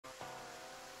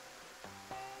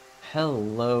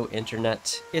Hello,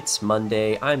 Internet. It's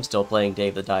Monday. I'm still playing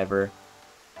Dave the Diver.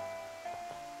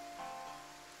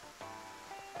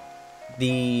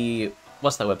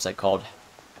 What's that website called?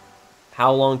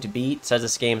 How Long to Beat says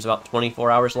this game's about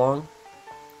 24 hours long.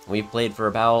 We've played for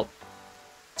about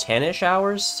 10-ish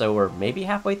hours, so we're maybe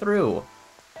halfway through.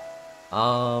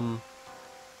 Oh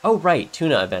right,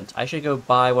 tuna event. I should go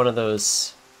buy one of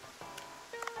those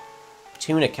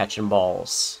tuna catching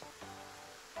balls.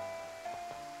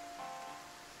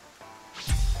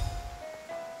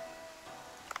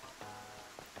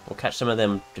 We'll catch some of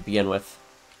them to begin with.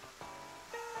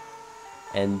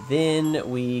 And then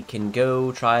we can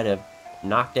go try to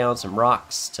knock down some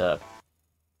rocks to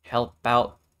help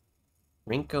out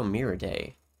Rinko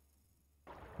Miraday.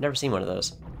 Never seen one of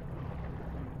those.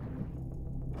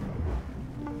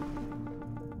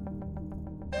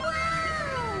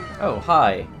 Oh,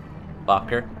 hi,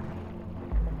 Bopker.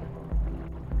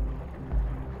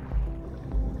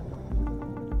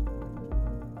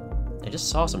 I just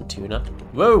saw some tuna.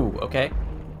 Whoa, okay.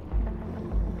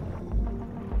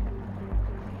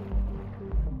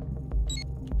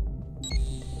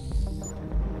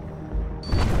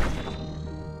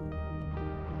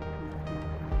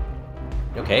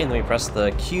 Okay, and then we press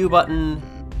the Q button,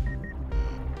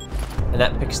 and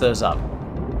that picks those up.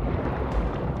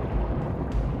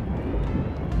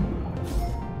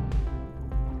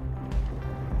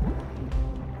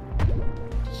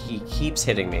 He keeps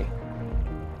hitting me.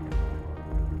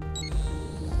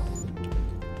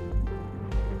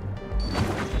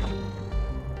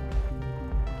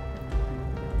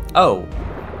 Oh,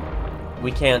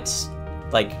 we can't,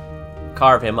 like,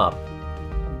 carve him up.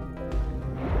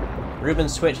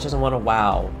 Ruben's Twitch doesn't want to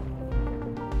wow.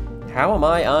 How am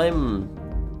I?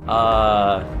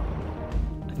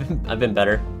 I've been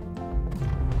better.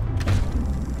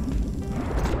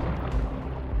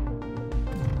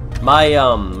 My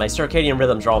circadian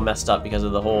rhythms are all messed up because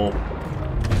of the whole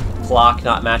clock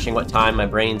not matching what time my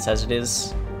brain says it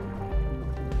is.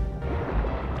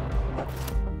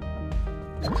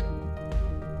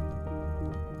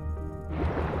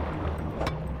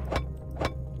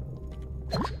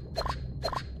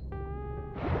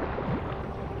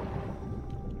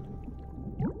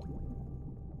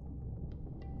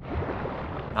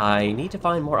 I need to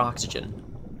find more oxygen.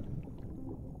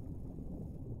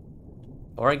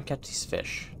 Or I can catch these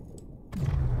fish.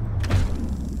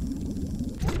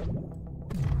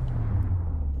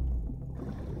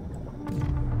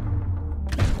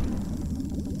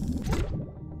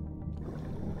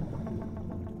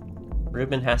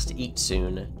 Ruben has to eat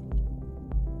soon.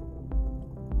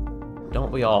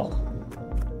 Don't we all?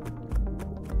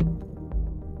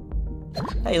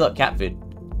 Hey, look, cat food.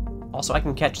 Also, I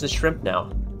can catch the shrimp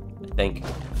now, I think.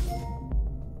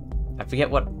 I forget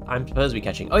what I'm supposed to be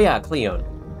catching. Oh yeah, Cleone.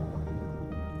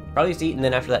 Probably just eating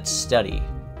then after that study.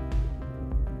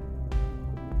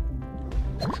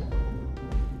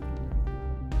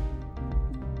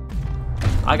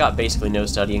 I got basically no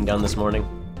studying done this morning.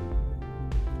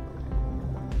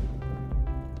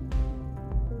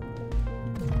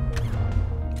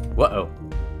 Whoa.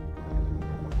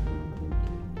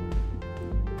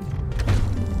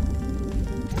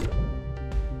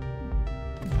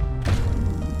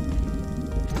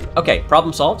 Okay,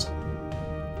 problem solved.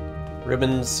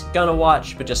 Ruben's gonna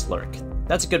watch, but just lurk.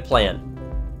 That's a good plan.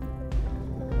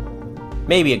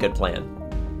 Maybe a good plan.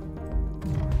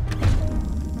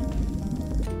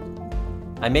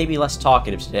 I may be less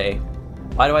talkative today.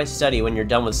 Why do I study when you're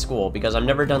done with school? Because I'm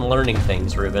never done learning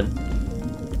things, Ruben.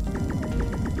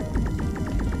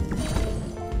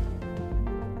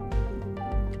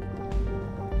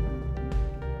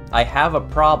 I have a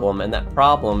problem, and that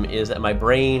problem is that my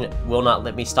brain will not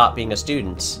let me stop being a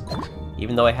student,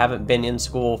 even though I haven't been in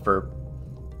school for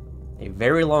a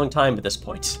very long time at this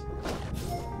point.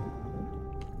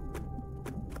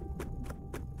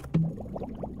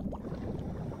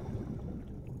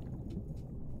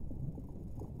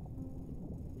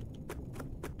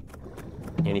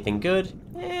 Anything good?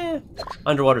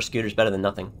 Underwater scooter's better than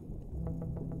nothing.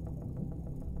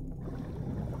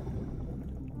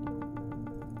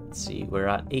 Let's see, we're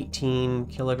at 18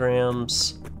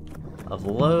 kilograms of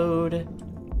load.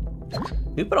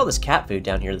 Who put all this cat food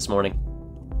down here this morning?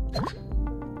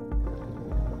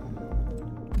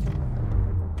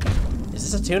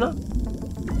 Is this a tuna?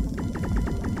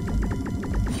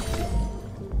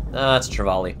 It's a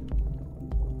trevally.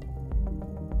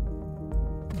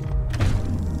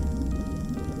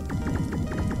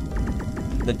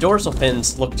 The dorsal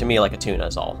fins look to me like a tuna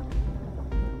is all.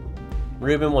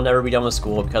 Ruben will never be done with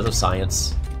school because of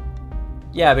science.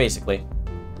 Yeah, basically.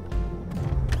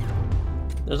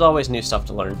 There's always new stuff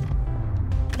to learn.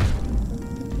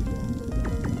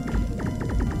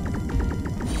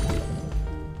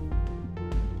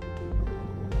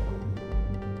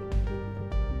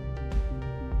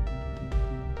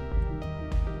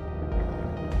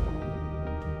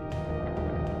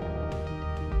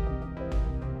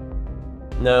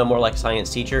 No, more like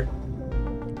science teacher.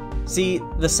 See,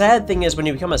 the sad thing is when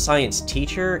you become a science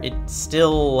teacher, it's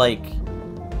still like...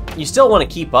 You still want to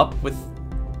keep up with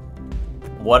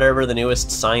whatever the newest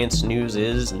science news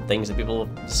is and things that people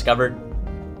have discovered.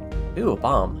 Ooh, a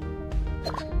bomb.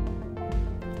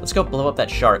 Let's go blow up that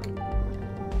shark.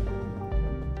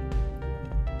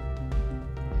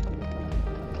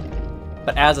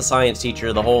 But as a science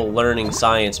teacher, the whole learning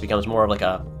science becomes more of like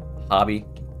a hobby.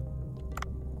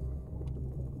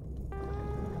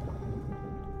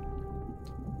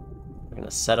 We're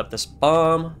gonna set up this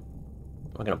bomb.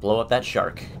 We're gonna blow up that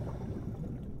shark.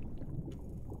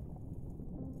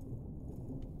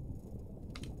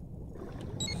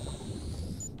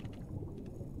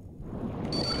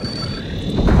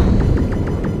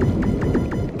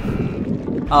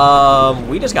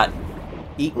 We just got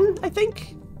eaten, I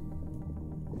think?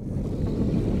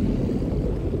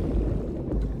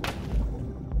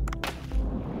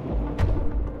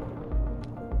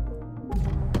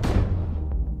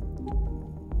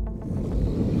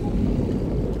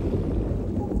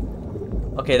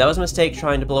 Okay, that was a mistake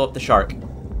trying to blow up the shark.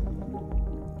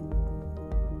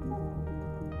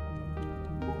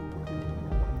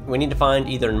 We need to find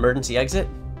either an emergency exit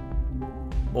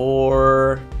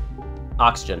or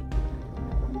oxygen.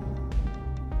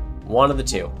 One of the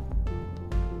two.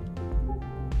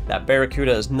 That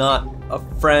barracuda is not a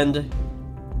friend.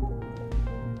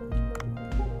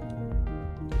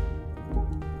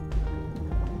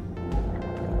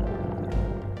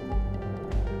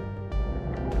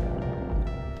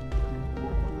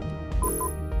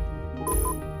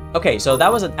 Okay, so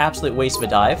that was an absolute waste of a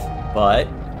dive, but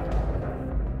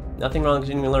nothing wrong with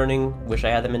continuing learning. Wish I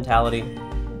had the mentality.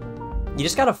 You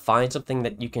just gotta find something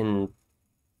that you can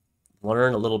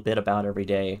learn a little bit about every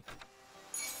day.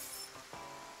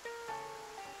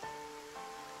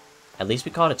 At least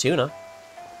we caught a tuna.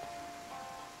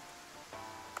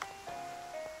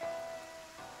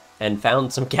 And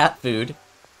found some cat food.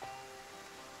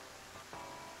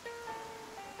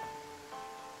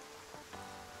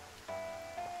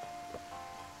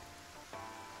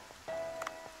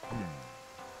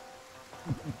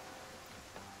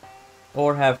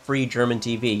 Or have free German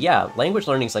TV. Yeah, language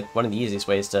learning is like one of the easiest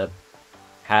ways to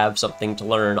have something to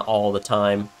learn all the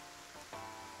time.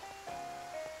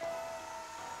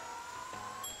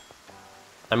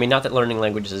 I mean, not that learning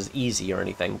languages is easy or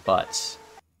anything, but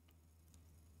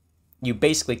you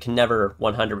basically can never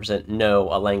 100% know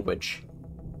a language.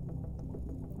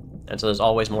 And so there's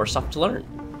always more stuff to learn.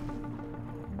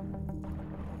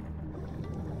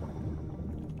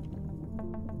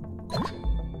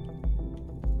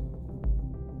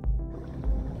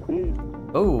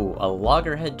 Oh, a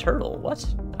loggerhead turtle. What?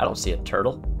 I don't see a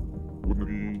turtle.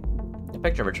 A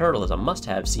picture of a turtle is a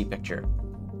must-have sea picture.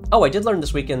 Oh, I did learn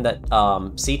this weekend that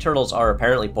sea turtles are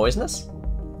apparently poisonous.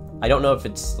 I don't know if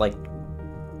it's, like,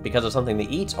 because of something they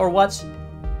eat or what,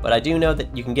 but I do know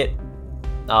that you can get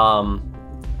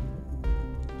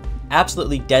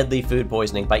absolutely deadly food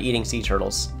poisoning by eating sea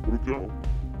turtles.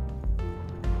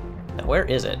 Now, where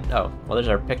is it? Oh, well, there's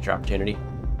our picture opportunity.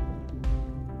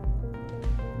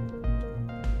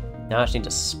 Now I just need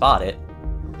to spot it.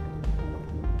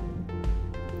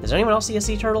 Does anyone else see a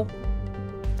sea turtle?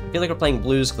 I feel like we're playing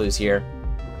Blue's Clues here.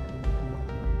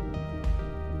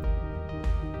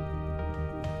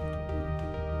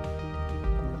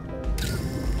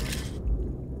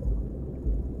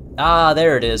 Ah,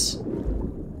 there it is.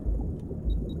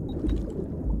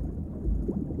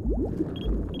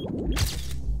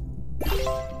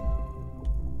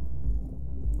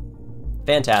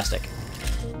 Fantastic.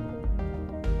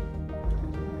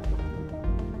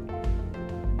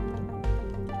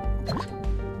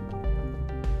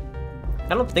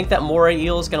 I don't think that moray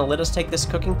eel is gonna let us take this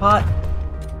cooking pot.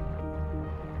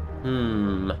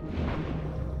 Can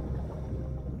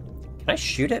I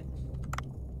shoot it?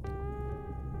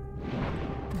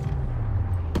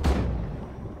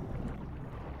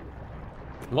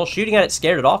 Well, shooting at it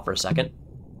scared it off for a second.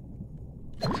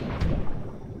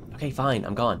 Okay, fine,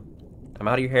 I'm gone. I'm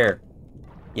out of your hair.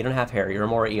 You don't have hair, you're a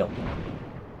moray eel.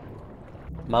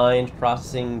 Mind,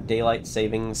 processing, daylight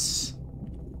savings...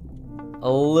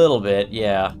 A little bit,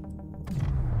 yeah.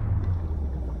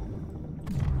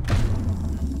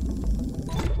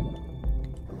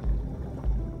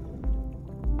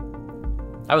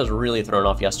 I was really thrown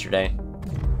off yesterday.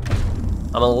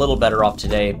 I'm a little better off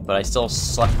today, but I still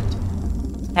slept...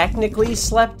 Technically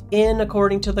slept in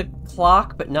according to the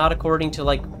clock, but not according to,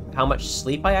 like, how much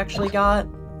sleep I actually got.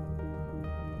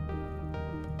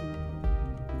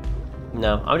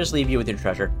 No, I'll just leave you with your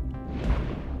treasure.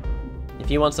 If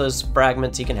he wants those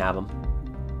fragments, he can have them.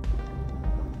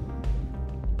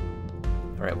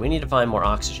 Alright, we need to find more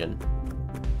oxygen.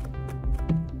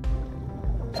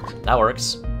 That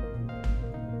works.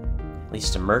 At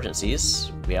least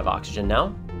emergencies. We have oxygen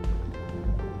now.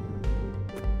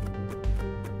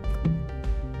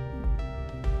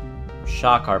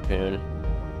 Shock harpoon.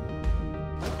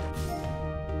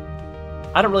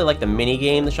 I don't really like the mini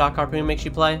game the shock harpoon makes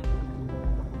you play.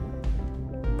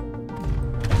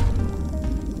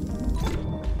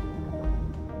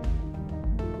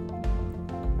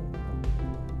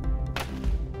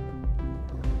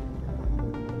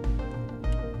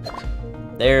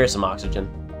 There's some oxygen.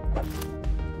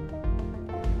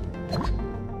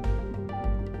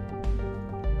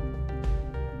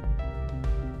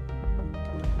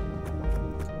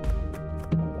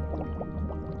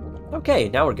 Okay,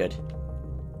 now we're good.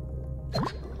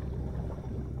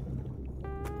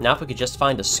 Now if we could just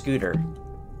find a scooter.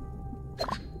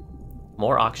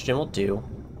 More oxygen will do.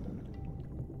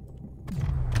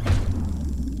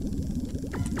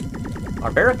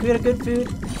 Are barracuda good food?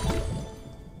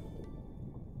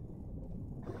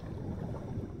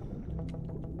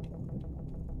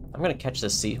 I'm gonna catch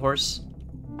this seahorse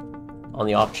on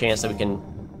the off chance that we can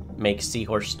make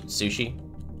seahorse sushi.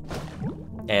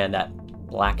 And that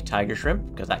black tiger shrimp,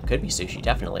 because that could be sushi,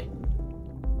 definitely.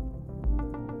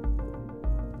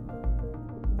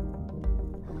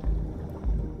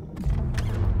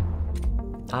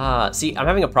 See, I'm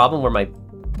having a problem where my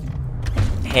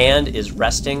hand is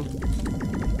resting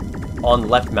on the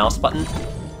left mouse button.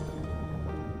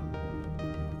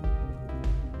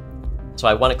 So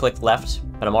I want to click left,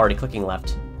 but I'm already clicking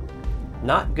left.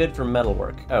 Not good for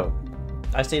metalwork. Oh,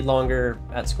 I stayed longer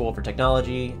at school for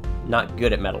technology. Not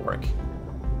good at metalwork.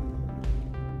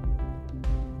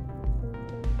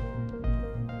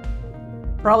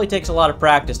 Probably takes a lot of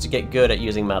practice to get good at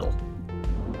using metal.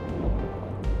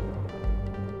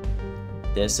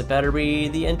 This had better be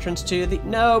the entrance to the...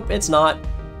 Nope, it's not.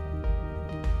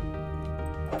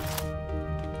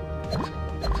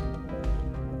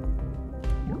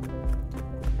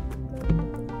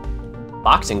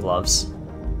 Boxing gloves.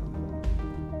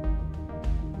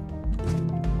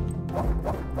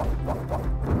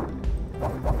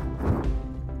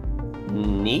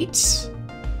 Neat.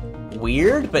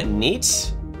 Weird, but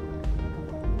neat.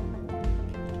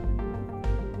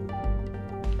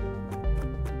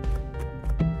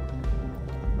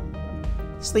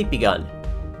 Sleepy gun.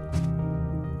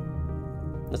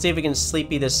 Let's see if we can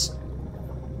sleepy this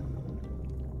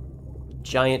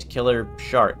giant killer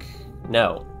shark.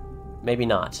 No, maybe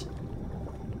not.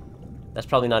 That's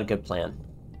probably not a good plan.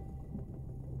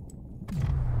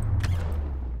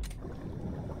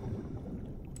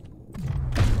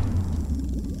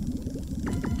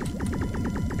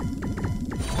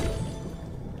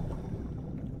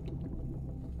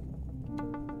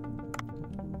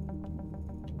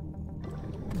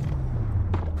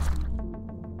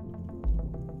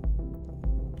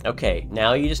 Okay,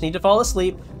 now you just need to fall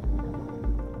asleep.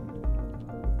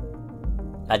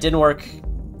 That didn't work.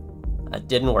 That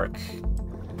didn't work.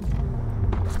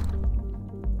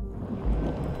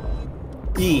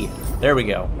 E. There we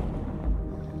go.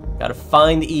 Gotta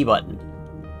find the E button.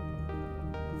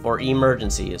 For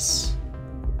emergencies.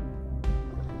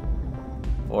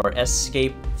 For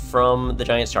escape from the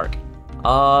giant shark.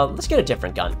 Let's get a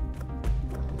different gun.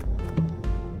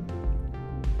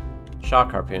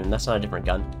 Shock harpoon, that's not a different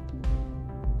gun.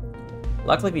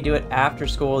 Luckily, if you do it after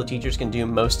school, the teachers can do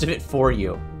most of it for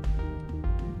you.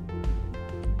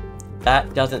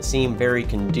 That doesn't seem very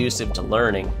conducive to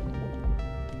learning.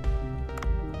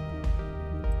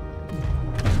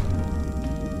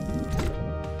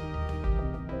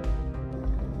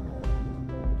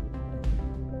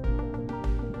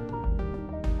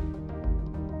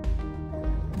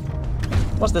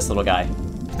 What's this little guy?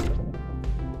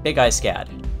 Big Eye Scad.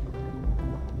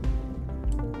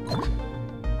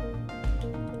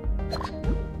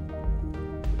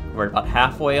 We're about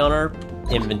halfway on our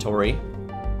inventory.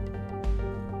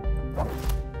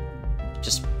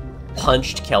 Just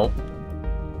punched kelp.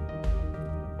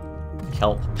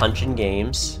 Kelp punching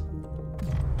games.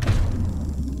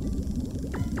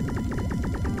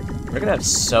 We're gonna have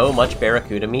so much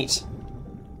barracuda meat.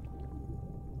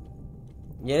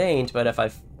 It ain't, but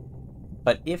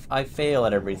if I fail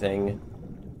at everything...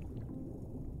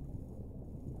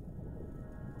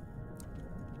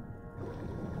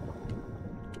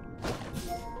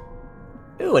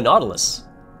 Ooh, a Nautilus.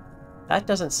 That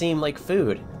doesn't seem like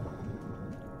food.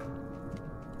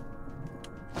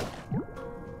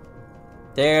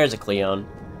 There's a Cleone.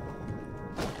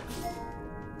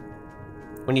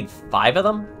 We need 5 of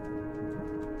them?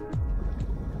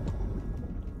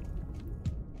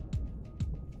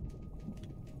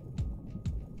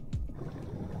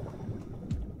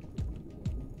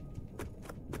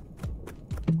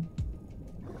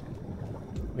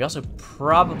 We also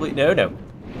probably... No.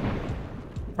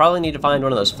 Probably need to find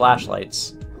one of those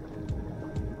flashlights.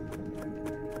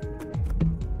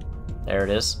 There it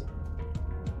is.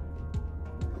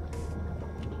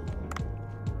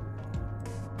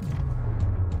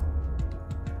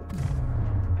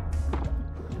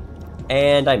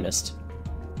 And I missed.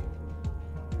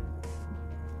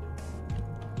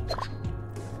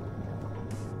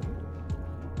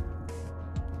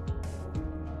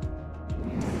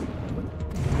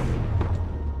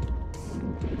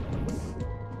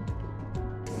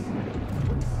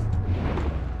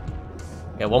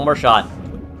 Okay, one more shot.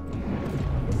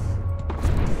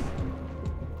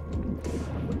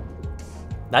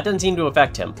 That doesn't seem to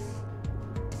affect him.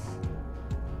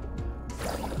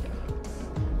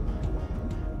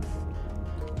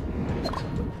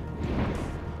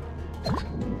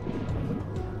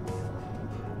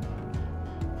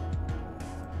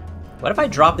 What if I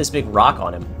drop this big rock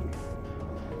on him?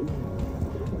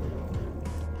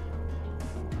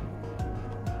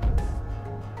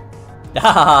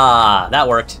 Ah, that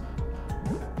worked.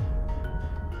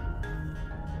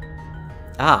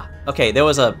 Ah, okay, there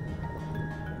was a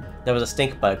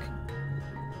stink bug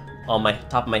on my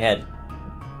top of my head.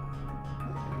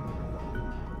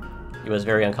 It was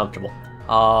very uncomfortable.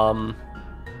 I'll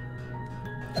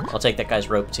take that guy's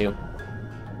rope too.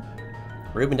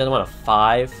 Ruben doesn't want a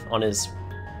 5 on his,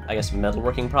 I guess,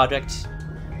 metalworking project.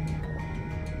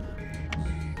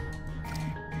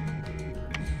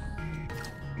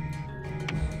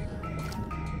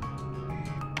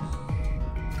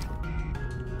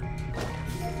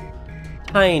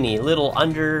 Tiny little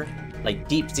like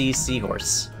deep sea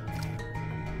seahorse.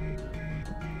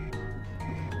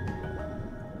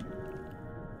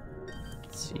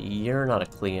 So you're not a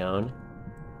Cleone.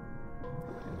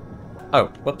 Oh,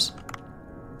 whoops.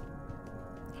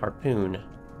 Harpoon.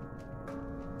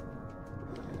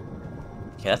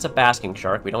 Okay, that's a basking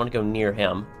shark. We don't want to go near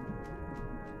him.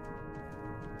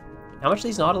 How much do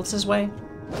these Nautiluses weigh?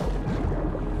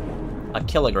 A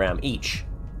kilogram each.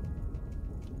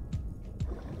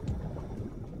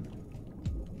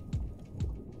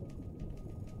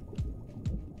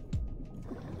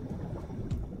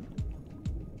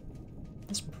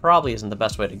 This probably isn't the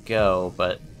best way to go,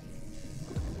 but...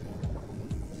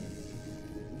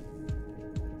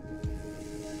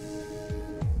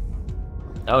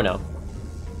 Oh no.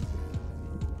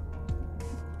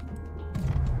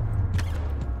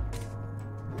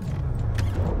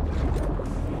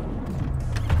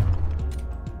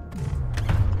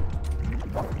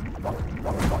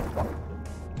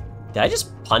 Did I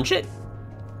just punch it?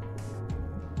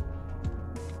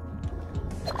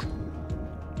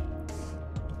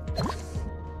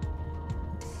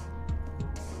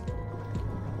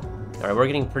 Alright, we're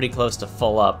getting pretty close to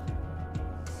full up.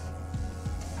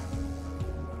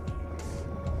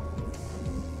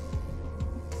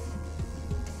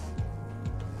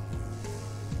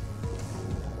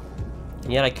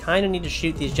 And yet I kind of need to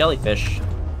shoot these jellyfish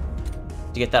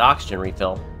to get that oxygen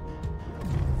refill.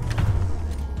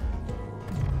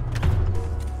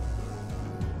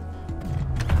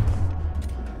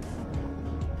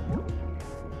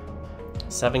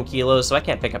 $7 kilos, so I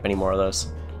can't pick up any more of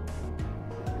those.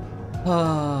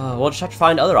 We'll just have to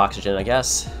find other oxygen, I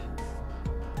guess.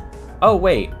 Oh,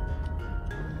 wait.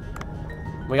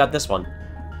 We got this one.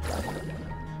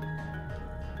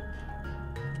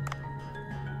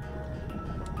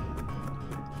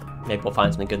 Maybe we'll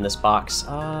find something good in this box.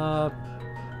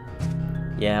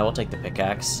 Yeah, we'll take the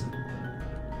pickaxe.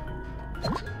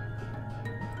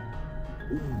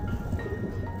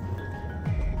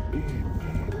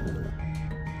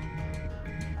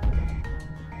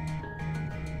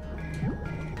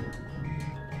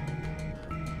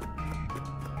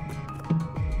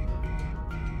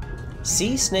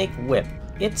 Sea snake whip.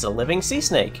 It's a living sea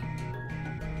snake.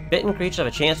 Bitten creatures have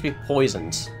a chance to be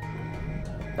poisoned.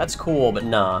 That's cool, but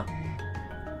nah.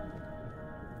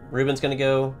 Ruben's gonna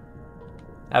go.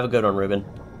 Have a good one, Ruben.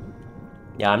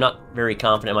 Yeah, I'm not very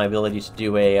confident in my ability to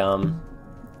do a,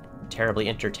 terribly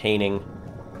entertaining...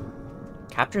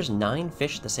 Captures 9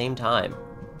 fish at the same time.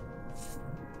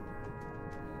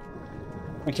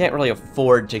 We can't really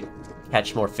afford to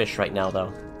catch more fish right now,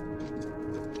 though.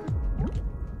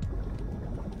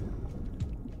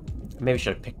 Maybe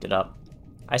should have picked it up.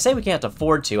 I say we can't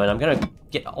afford to, and I'm gonna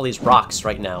get all these rocks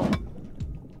right now.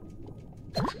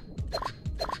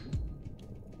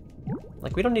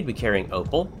 Like, we don't need to be carrying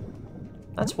opal.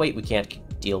 That's weight we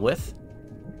can't deal with.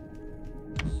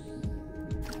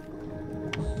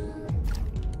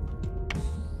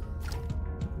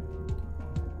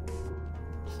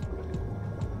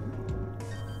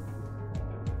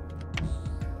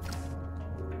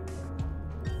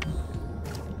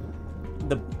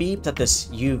 The beep that this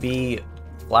UV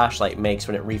flashlight makes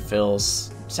when it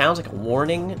refills sounds like a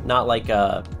warning, not like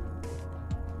a,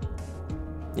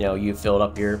 you know, you filled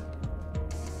up your...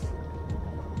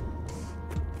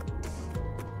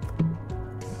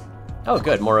 Oh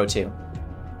good, more O2.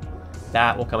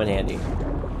 That will come in handy.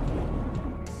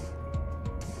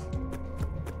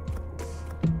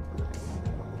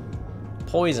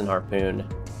 Poison harpoon.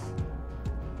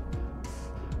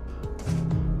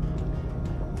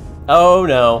 Oh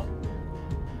no.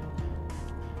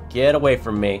 Get away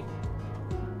from me.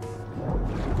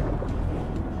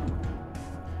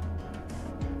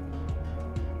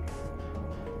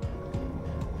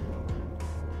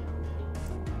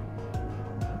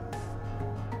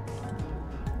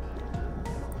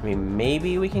 I mean,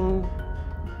 maybe we can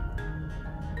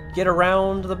get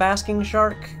around the basking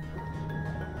shark?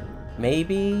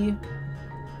 Maybe?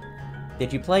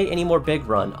 Did you play any more Big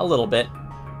Run? A little bit.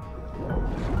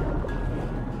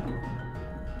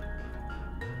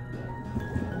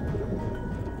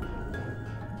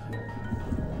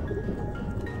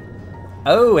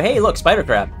 Oh, hey, look, spider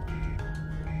crab.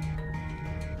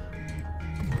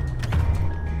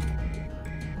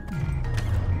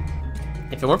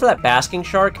 If it weren't for that basking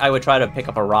shark, I would try to pick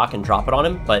up a rock and drop it on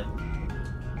him, but...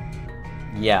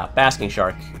 yeah, basking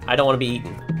shark. I don't want to be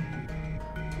eaten.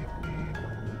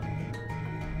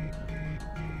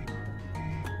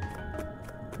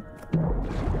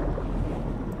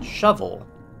 Shovel.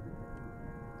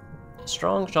 A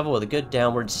strong shovel with a good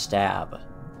downward stab.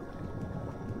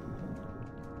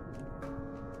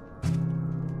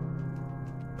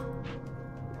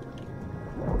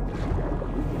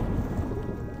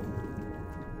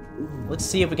 Let's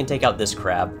see if we can take out this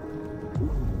crab.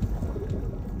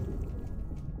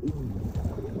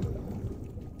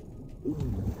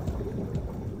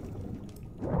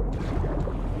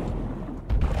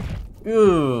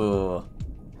 Ooh.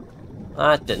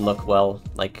 That didn't look well,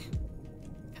 like,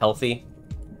 healthy.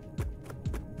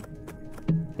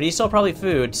 But he's still probably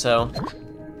food, so...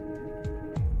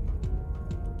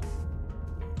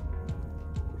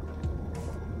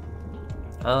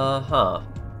 Uh-huh.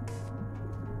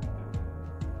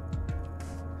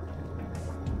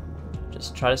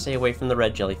 Just try to stay away from the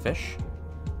red jellyfish.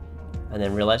 And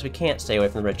then realize we can't stay away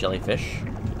from the red jellyfish.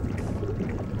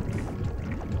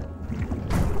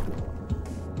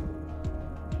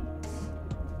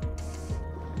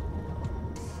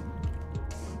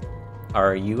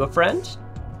 Are you a friend?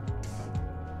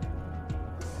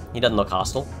 He doesn't look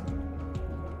hostile.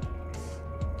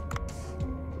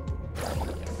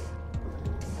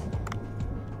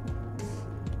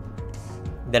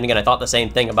 Then again, I thought the same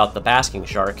thing about the basking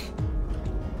shark.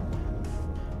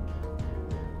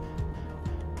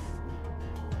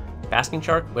 Basking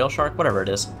shark? Whale shark? Whatever it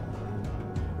is.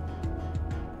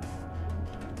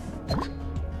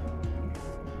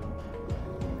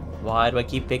 Why do I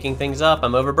keep picking things up?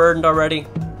 I'm overburdened already.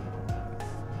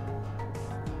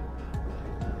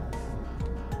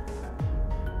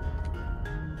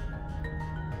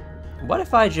 What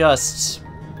if I just...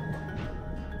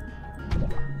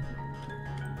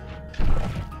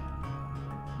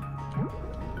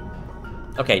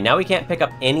 okay, now we can't pick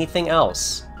up anything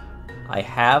else. I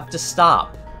have to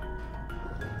stop.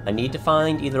 I need to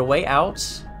find either a way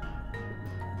out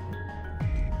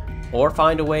or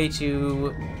find a way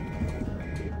to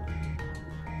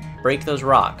break those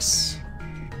rocks.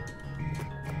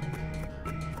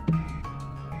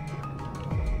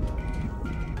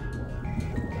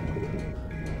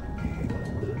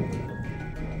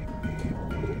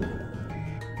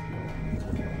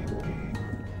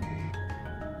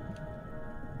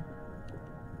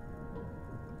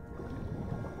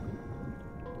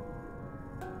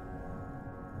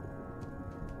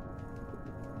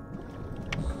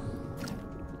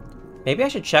 Maybe I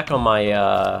should check on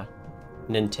my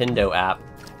Nintendo app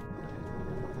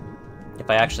if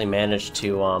I actually managed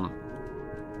to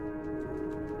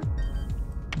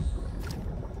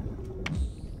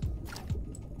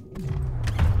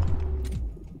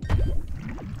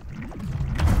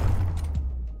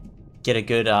get a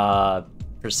good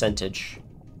percentage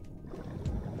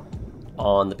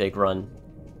on the Big Run.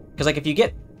 Because like if you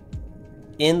get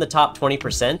in the top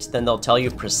 20%, then they'll tell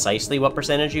you precisely what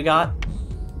percentage you got.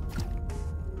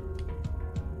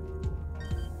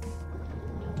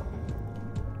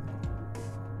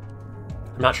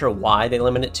 I'm not sure why they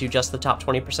limit it to just the top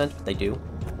 20%, but they do.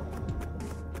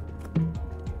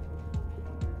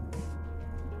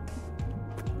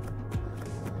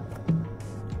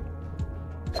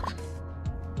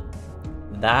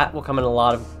 That will come in a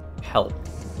lot of help.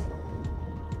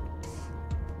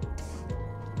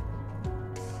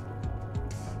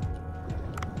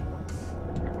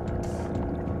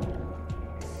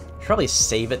 Should probably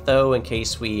save it though in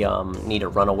case we need to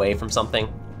run away from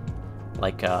something,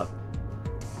 like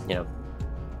you know,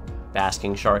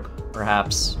 basking shark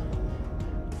perhaps.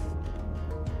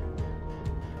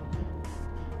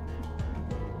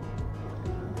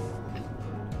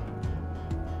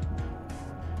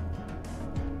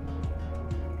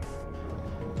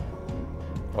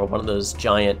 Or one of those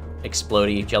giant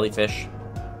explodey jellyfish.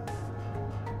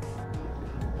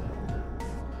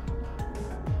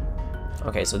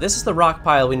 Okay, so this is the rock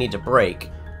pile we need to break.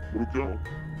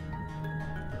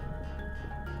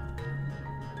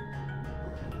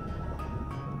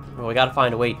 Well, we gotta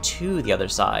find a way to the other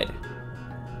side.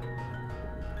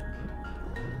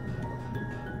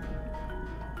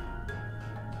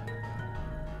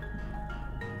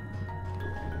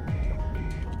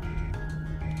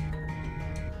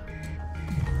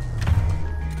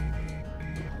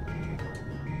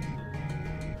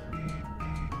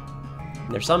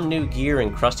 There's some new gear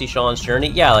in Krusty Sean's Journey.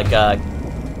 Yeah, like,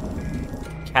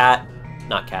 cat...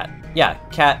 Not cat. Yeah,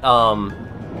 cat,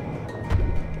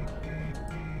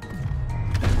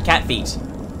 cat feet.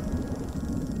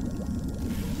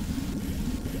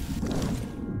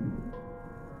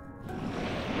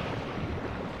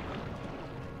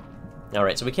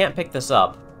 Alright, so we can't pick this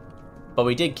up, but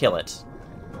we did kill it.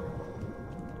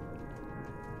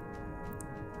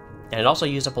 And it also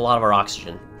used up a lot of our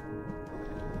oxygen.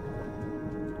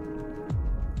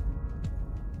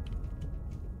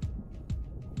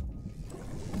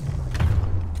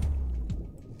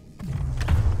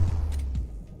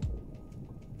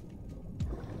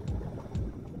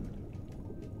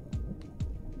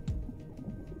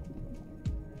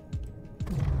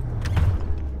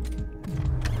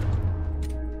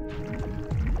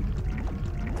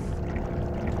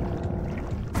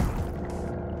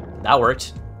 That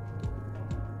worked.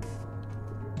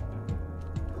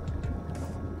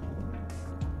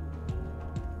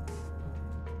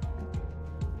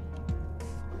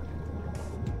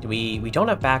 We don't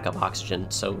have backup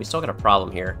oxygen, so we still got a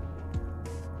problem here.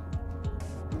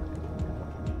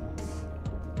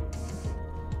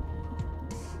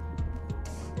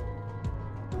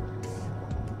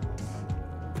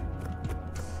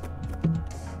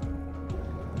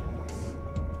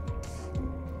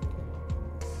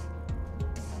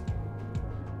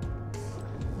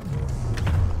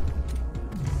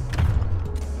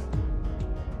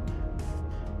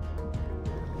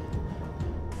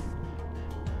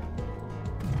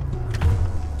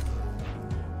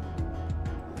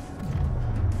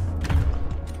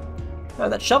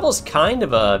 That shovel's kind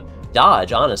of a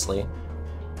dodge, honestly.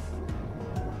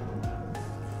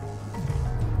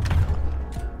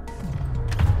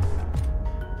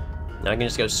 Now I can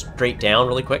just go straight down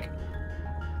really quick.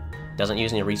 Doesn't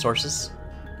use any resources.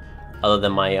 Other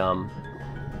than my, Oh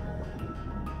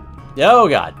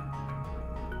god.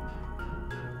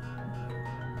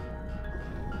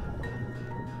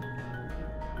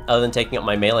 Other than taking up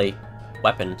my melee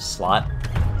weapon slot.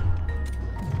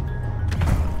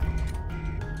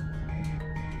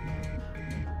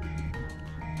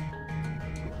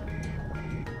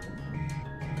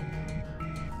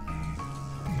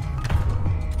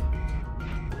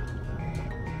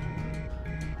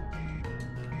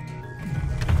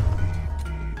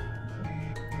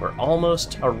 We're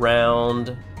almost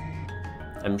around.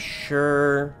 I'm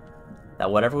sure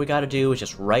that whatever we gotta do is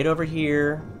just right over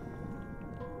here.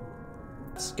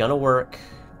 It's gonna work.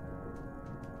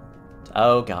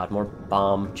 Oh god, more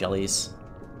bomb jellies.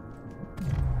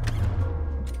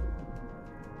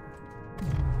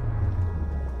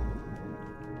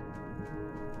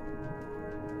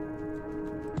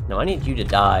 No, I need you to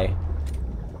die.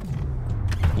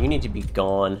 You need to be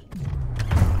gone.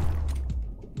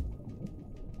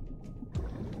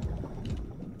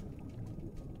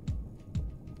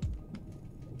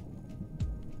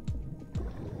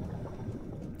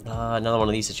 Another one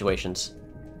of these situations.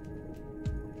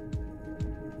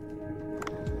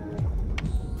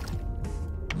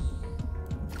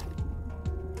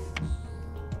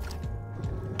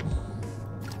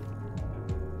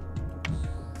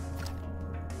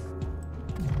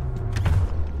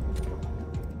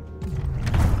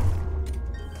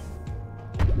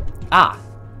 Ah!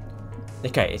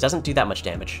 Okay, it doesn't do that much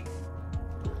damage.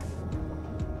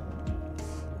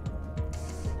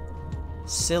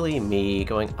 Silly me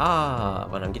going, ah,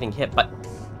 when I'm getting hit, but...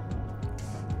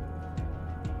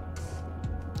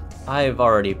 I've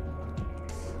already...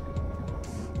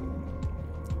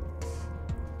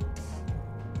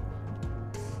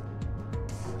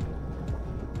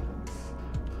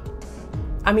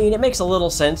 I mean, it makes a little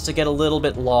sense to get a little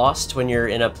bit lost when you're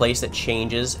in a place that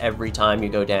changes every time you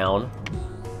go down,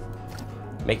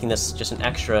 making this just an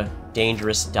extra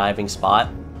dangerous diving spot.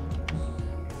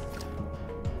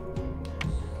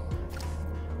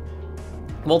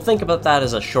 We'll think about that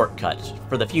as a shortcut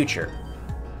for the future.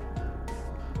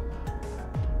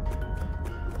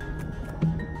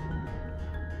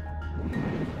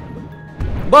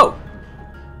 Whoa!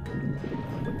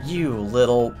 You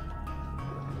little...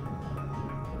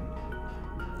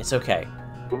 It's okay.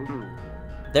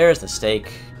 There's the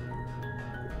stake.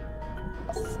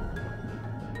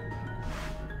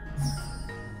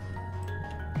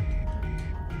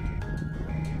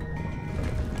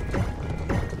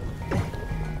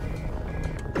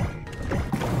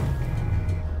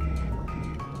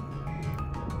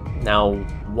 Now,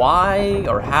 why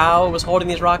or how was holding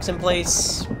these rocks in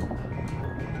place?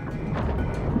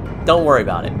 Don't worry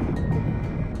about it.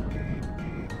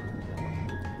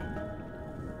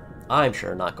 I'm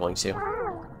sure not going to.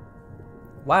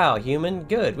 Wow, human,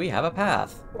 good, we have a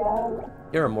path.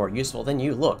 You're more useful than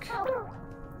you look.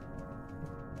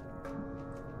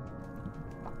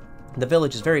 The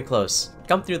village is very close.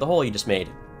 Come through the hole you just made.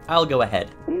 I'll go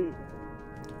ahead.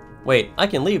 Wait, I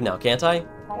can leave now, can't I?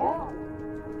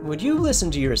 Would you listen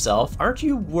to yourself? Aren't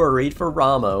you worried for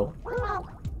Ramo?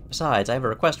 Besides, I have a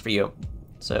request for you.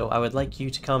 So I would like you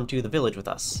to come to the village with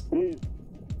us.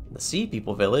 The Sea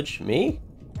People village? Me?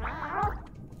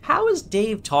 How is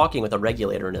Dave talking with a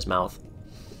regulator in his mouth?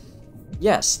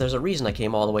 Yes, there's a reason I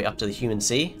came all the way up to the human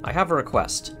sea. I have a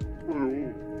request.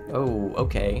 Oh,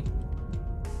 okay.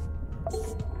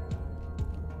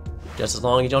 Just as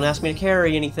long as you don't ask me to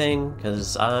carry anything,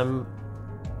 because I'm...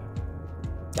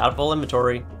 got a full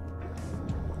inventory.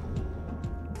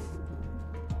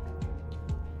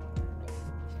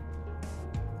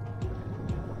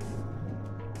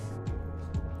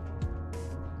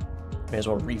 May as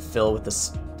well refill with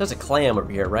this. There's a clam over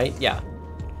here, right? Yeah.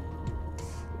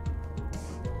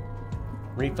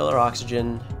 Refill our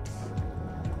oxygen.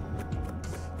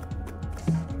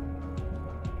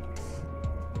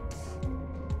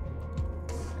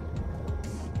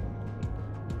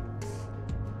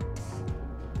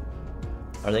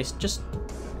 Are they just...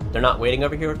 they're not waiting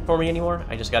over here for me anymore?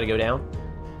 I just gotta go down?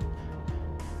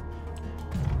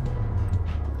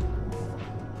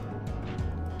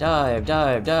 Dive,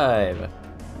 dive, dive!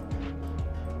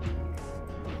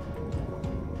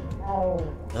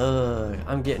 Ugh,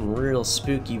 I'm getting real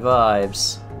spooky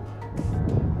vibes.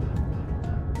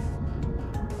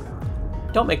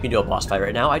 Don't make me do a boss fight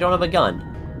right now, I don't have a gun.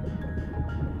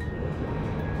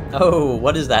 Oh,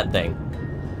 what is that thing?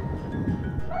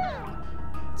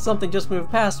 Something just moved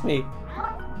past me.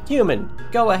 Human,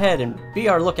 go ahead and be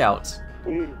our lookout.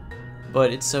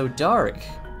 But it's so dark.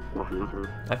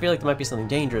 I feel like there might be something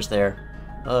dangerous there.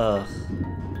 Ugh.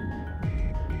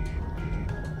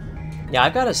 Yeah,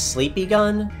 I've got a sleepy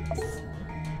gun.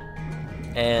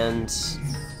 And...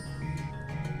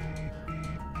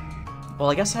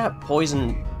 well, I guess I have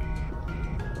poison...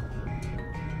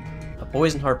 a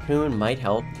poison harpoon might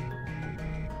help.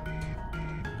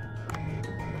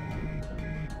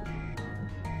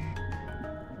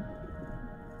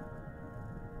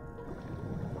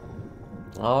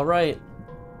 Alright.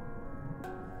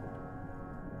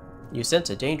 You sense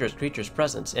a dangerous creature's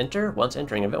presence. Enter. Once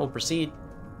entering, event will proceed.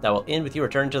 That will end with you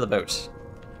returning to the boat.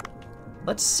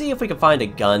 Let's see if we can find a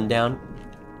gun down.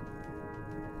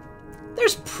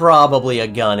 There's probably a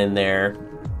gun in there.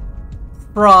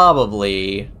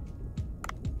 Probably.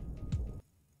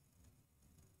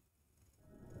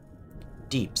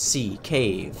 Deep sea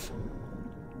cave.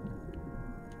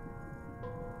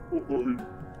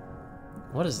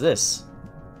 What is this?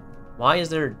 Why is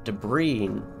there debris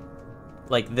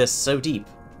like this so deep?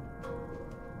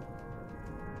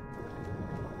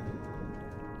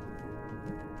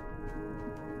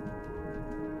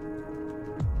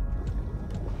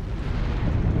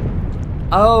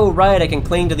 Oh, right, I can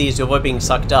cling to these to avoid being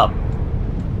sucked up.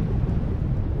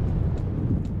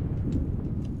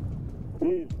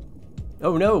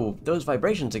 Oh no, those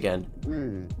vibrations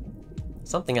again.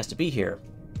 Something has to be here.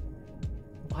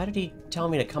 Why did he tell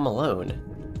me to come alone?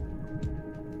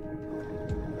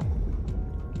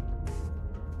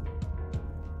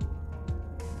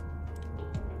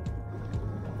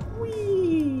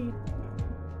 Whee!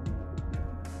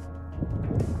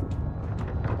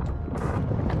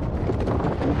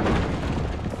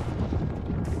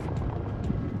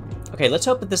 Okay, let's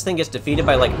hope that this thing gets defeated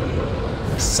by, like,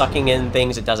 sucking in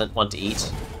things it doesn't want to eat.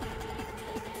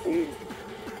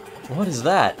 What is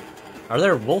that? Are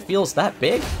there wolf eels that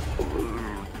big?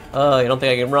 I don't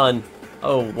think I can run.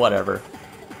 Oh, whatever.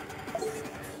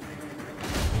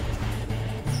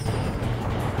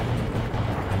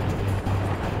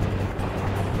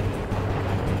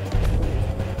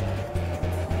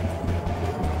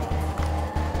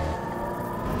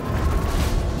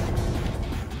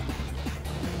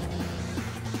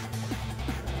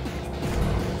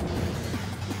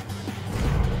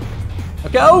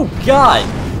 Okay, oh god!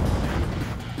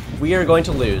 We are going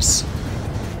to lose.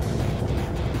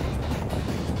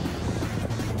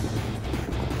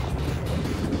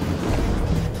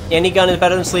 Any gun is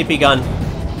better than Sleepy Gun.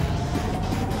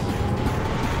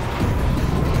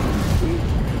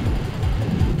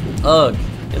 Ugh,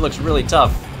 it looks really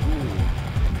tough.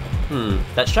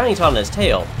 That shiny spot on his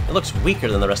tail, it looks weaker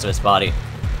than the rest of his body.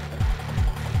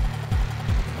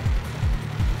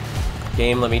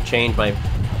 Game, let me change my...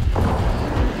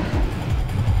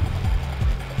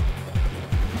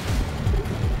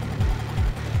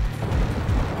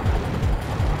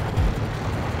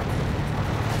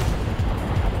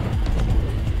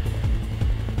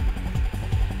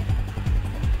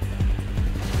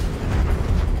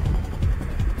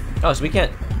 Oh, so we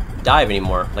can't dive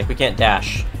anymore. Like, we can't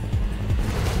dash.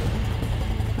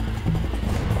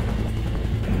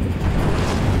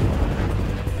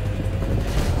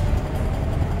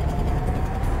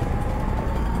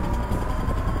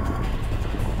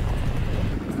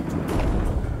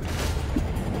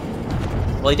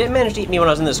 Well, he didn't manage to eat me when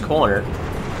I was in this corner.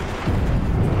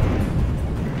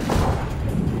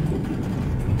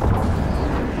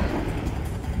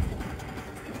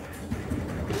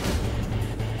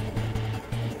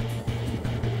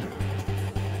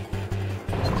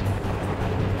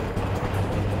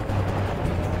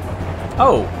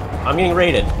 Oh, I'm getting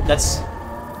raided. That's...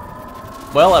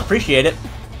 Well, I appreciate it.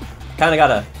 Kinda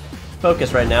gotta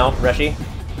focus right now, Reshi.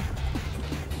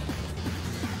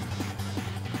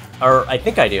 Or, I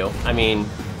think I do. I mean...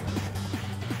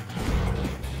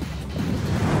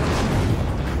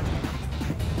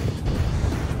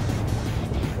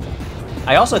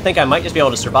 I also think I might just be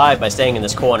able to survive by staying in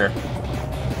this corner.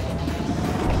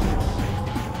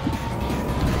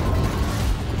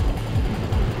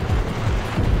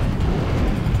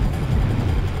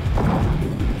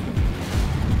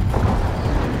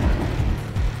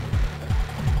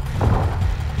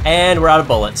 And we're out of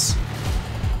bullets.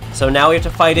 So now we have to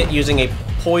fight it using a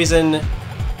poison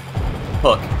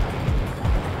hook.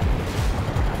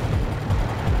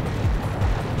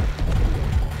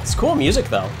 It's cool music,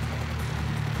 though.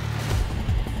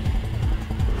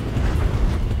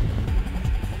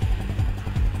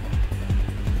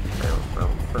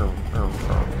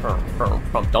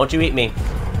 Don't you eat me.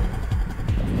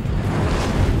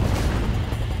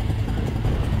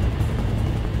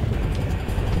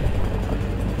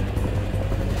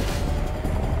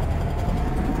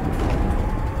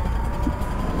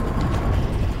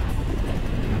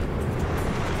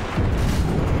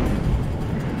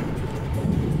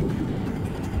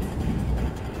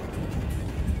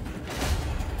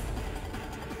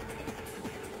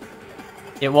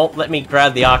 It won't let me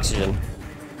grab the oxygen.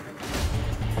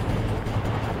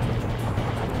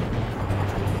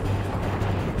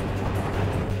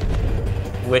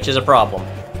 Which is a problem.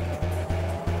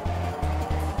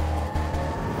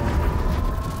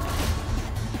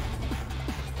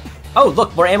 Oh,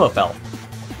 look, more ammo fell.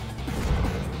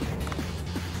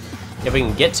 If we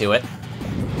can get to it.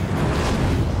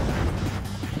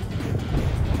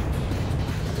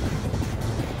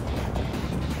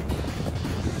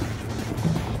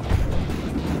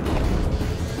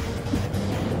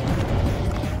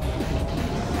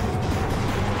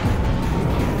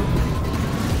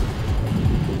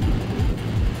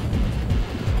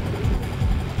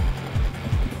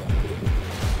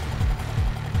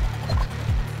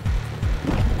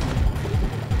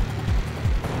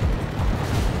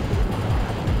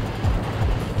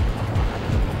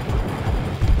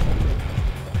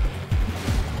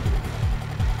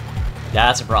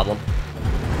 That's a problem.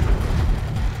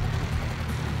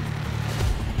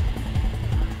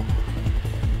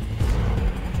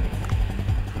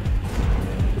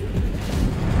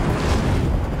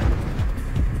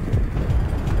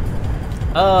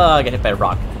 I get hit by a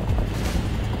rock.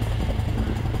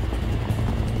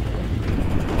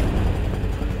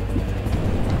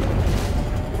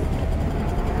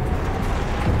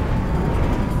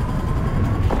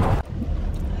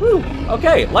 Woo!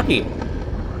 Okay, lucky.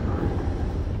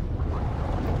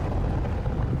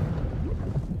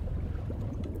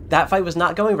 That fight was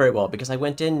not going very well because I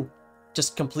went in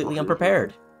just completely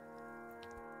unprepared.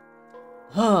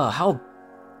 How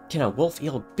can a wolf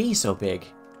eel be so big?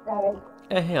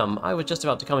 Ahem, I was just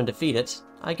about to come and defeat it.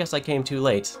 I guess I came too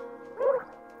late.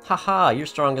 Haha, you're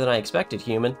stronger than I expected,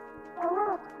 human.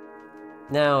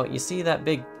 Now, you see that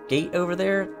big gate over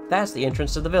there? That's the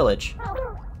entrance to the village.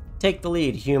 Take the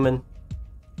lead, human.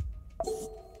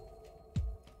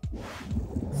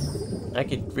 I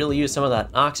could really use some of that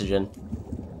oxygen.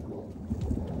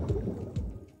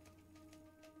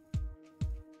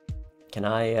 Can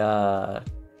I,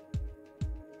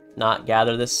 not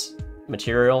gather this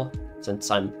material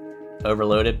since I'm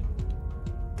overloaded?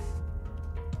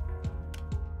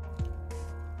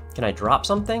 Can I drop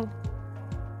something?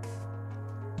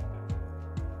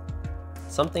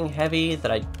 Something heavy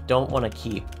that I don't want to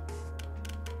keep.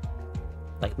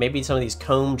 Like maybe some of these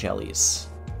comb jellies.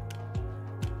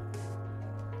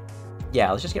 Yeah,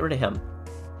 let's just get rid of him.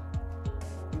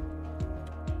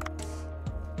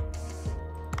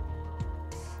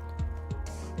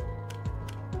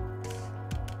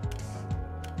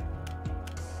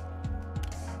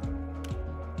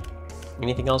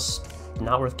 Anything else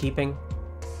not worth keeping?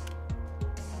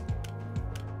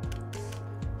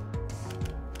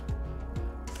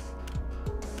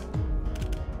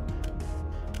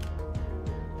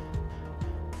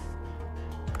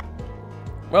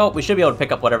 Well, we should be able to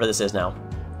pick up whatever this is now.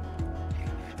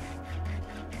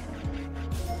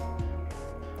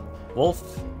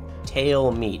 Wolf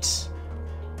tail meat.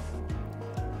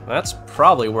 That's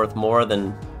probably worth more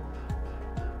than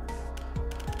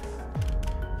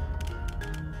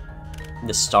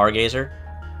this Stargazer.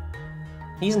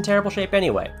 He's in terrible shape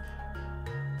anyway.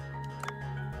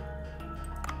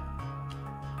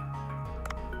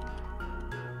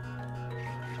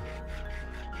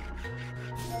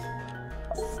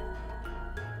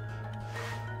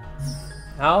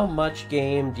 How much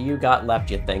game do you got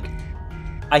left, you think?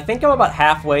 I think I'm about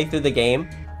halfway through the game.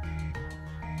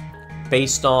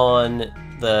 Based on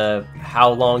the how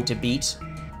long to beat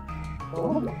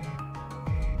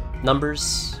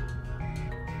numbers.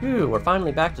 Ooh, we're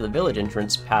finally back to the village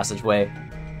entrance passageway.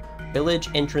 Village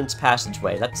entrance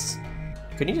passageway. That's...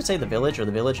 Couldn't you just say the village or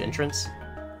the village entrance?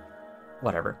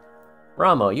 Whatever.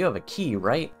 Ramo, you have a key,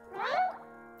 right?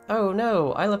 Oh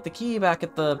no, I left the key back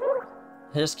at the...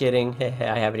 Just kidding. I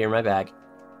have it here in my bag.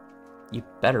 You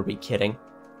better be kidding.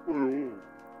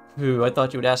 Ooh, I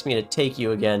thought you would ask me to take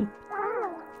you again.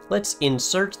 Let's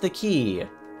insert the key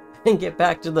and get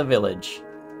back to the village.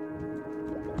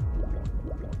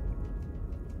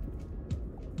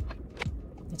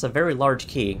 It's a very large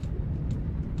key.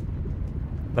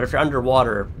 But if you're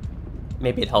underwater,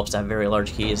 maybe it helps to have very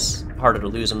large keys. Harder to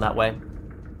lose them that way.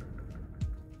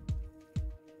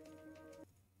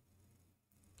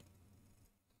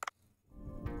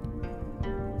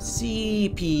 Sea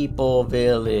People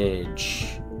Village.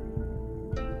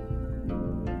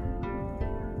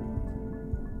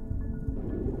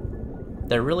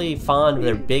 They're really fond of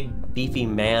their big, beefy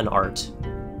man art.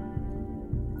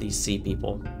 These sea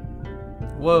people.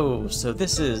 Whoa, so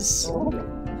this is...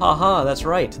 Haha, that's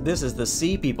right. This is the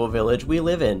Sea People Village we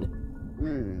live in.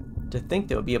 To think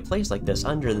there would be a place like this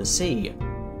under the sea.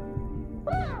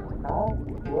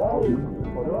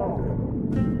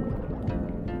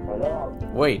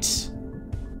 Wait.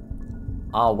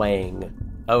 Ah Wang.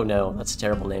 Oh no, that's a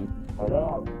terrible name.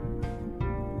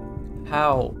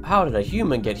 How did a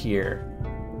human get here?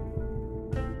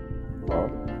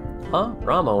 Huh?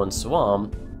 Ramo and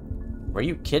Swam? Were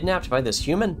you kidnapped by this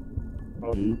human?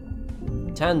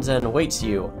 Tanzan awaits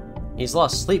you. He's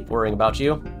lost sleep worrying about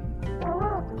you.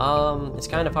 It's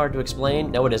kind of hard to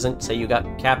explain. No, it isn't. Say you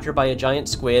got captured by a giant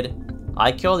squid.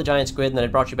 I killed the giant squid and then I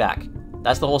brought you back.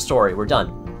 That's the whole story. We're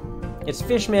done. It's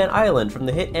Fishman Island from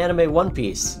the hit anime One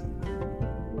Piece.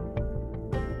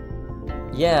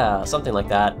 Yeah, something like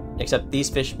that. Except these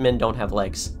fishmen don't have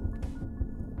legs.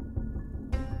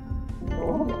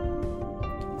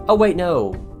 Oh wait,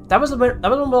 no. That was one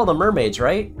of all the mermaids,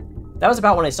 right? That was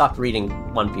about when I stopped reading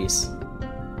One Piece.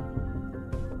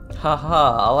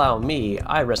 Haha, allow me.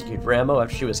 I rescued Ramo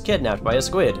after she was kidnapped by a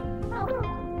squid.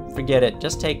 Forget it.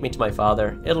 Just take me to my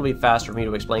father. It'll be faster for me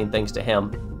to explain things to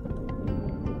him.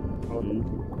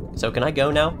 So can I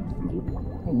go now?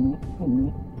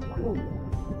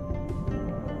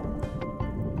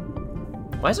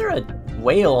 Why is there a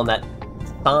whale on that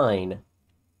sign?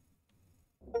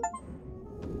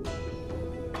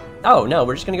 Oh no,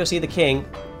 we're just gonna go see the king.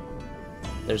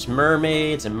 There's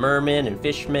mermaids and mermen and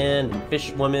fishmen and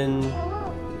fishwomen.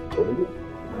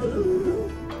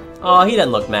 Oh, he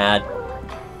doesn't look mad.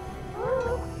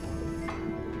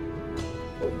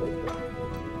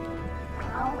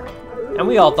 And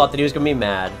we all thought that he was gonna be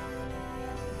mad.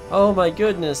 Oh my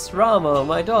goodness, Ramo,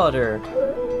 my daughter.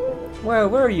 Where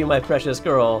were you, my precious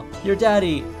girl? Your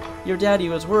daddy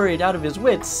was worried out of his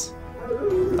wits.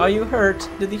 Are you hurt?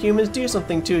 Did the humans do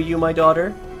something to you, my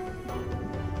daughter?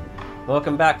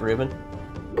 Welcome back, Reuben.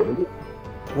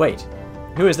 Wait,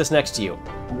 who is this next to you?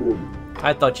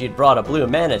 I thought you'd brought a blue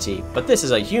manatee, but this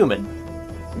is a human.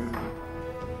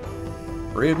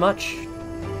 Rude much?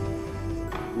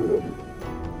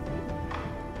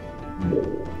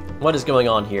 What is going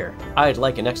on here? I'd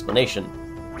like an explanation.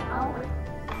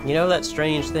 You know that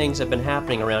strange things have been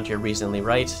happening around here recently,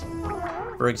 right?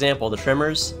 For example, the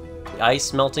tremors, the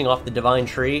ice melting off the divine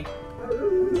tree.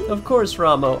 Of course,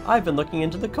 Ramo, I've been looking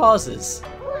into the causes.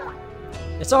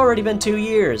 It's already been 2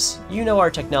 years. You know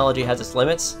our technology has its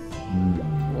limits.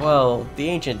 Well, the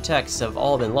ancient texts have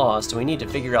all been lost, and we need to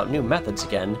figure out new methods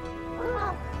again.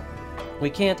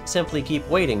 We can't simply keep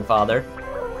waiting, Father.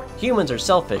 Humans are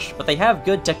selfish, but they have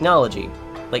good technology,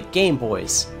 like Game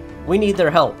Boys. We need their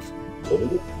help.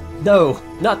 No,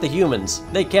 not the humans.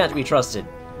 They can't be trusted.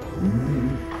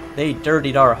 They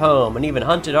dirtied our home and even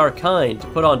hunted our kind to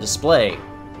put on display.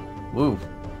 Woo.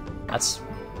 That's...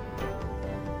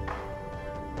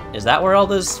 Is that where all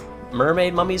those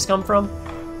mermaid mummies come from?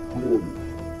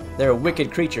 They're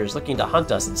wicked creatures looking to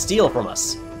hunt us and steal from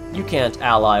us. You can't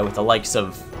ally with the likes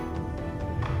of...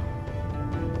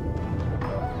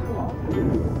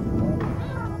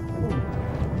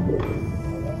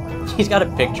 He's got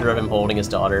a picture of him holding his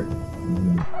daughter.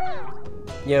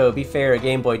 Yo, be fair, a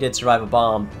Game Boy did survive a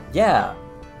bomb. Yeah.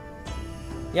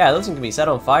 Yeah, those things can be set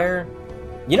on fire.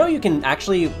 You know you can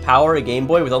actually power a Game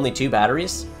Boy with only 2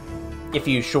 batteries? If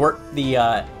you short the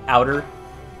outer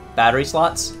battery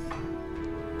slots.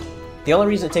 The only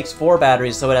reason it takes 4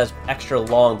 batteries is so it has extra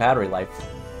long battery life.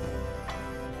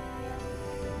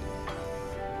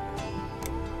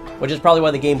 Which is probably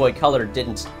why the Game Boy Color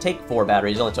didn't take 4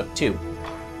 batteries, it only took 2.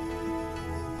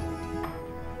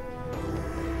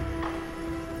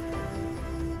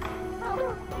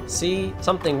 See,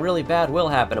 something really bad will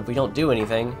happen if we don't do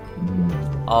anything.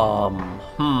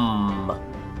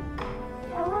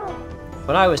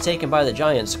 When I was taken by the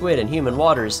giant squid in human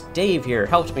waters, Dave here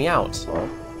helped me out.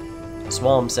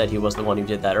 Swalm said he was the one who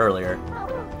did that earlier.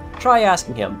 Try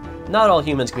asking him. Not all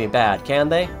humans can be bad, can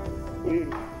they?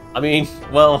 I mean,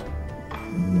 well...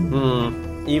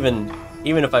 Even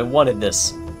if I wanted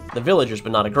this, the villagers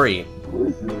would not agree.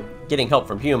 Getting help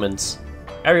from humans.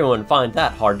 Everyone would find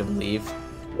that hard to believe.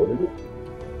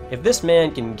 If this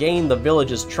man can gain the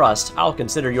village's trust, I'll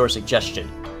consider your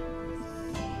suggestion.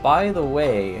 By the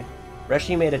way,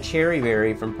 Reshi made a cherry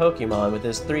berry from Pokemon with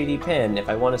his 3D pen. If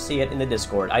I want to see it in the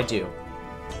Discord, I do.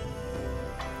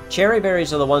 Cherry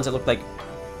berries are the ones that look like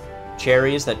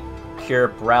cherries that cure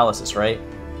paralysis, right?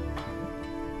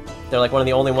 They're like one of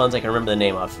the only ones I can remember the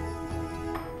name of.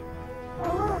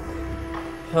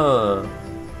 Huh.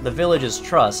 The village's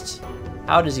trust.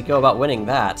 How does he go about winning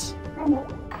that?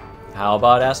 How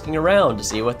about asking around to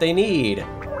see what they need?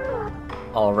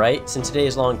 Alright, since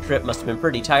today's long trip must have been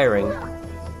pretty tiring.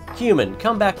 Human,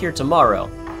 come back here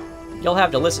tomorrow. You'll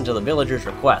have to listen to the villagers'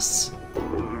 requests.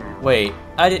 Wait,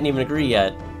 I didn't even agree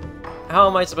yet. How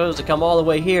am I supposed to come all the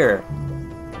way here?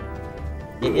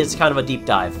 It is kind of a deep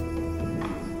dive.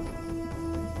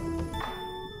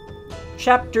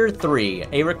 Chapter 3,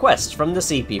 A Request from the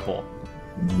Sea People.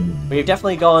 We've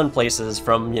definitely gone places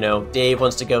from, you know, Dave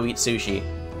wants to go eat sushi,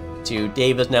 to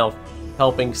Dave is now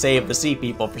helping save the Sea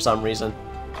People for some reason.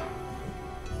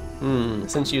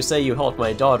 Since you say you helped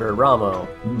my daughter, Ramo,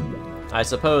 I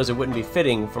suppose it wouldn't be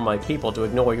fitting for my people to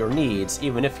ignore your needs,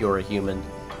 even if you're a human.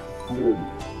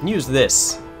 Use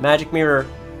this. Magic mirror.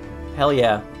 Hell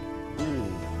yeah.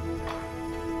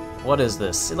 What is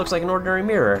this? It looks like an ordinary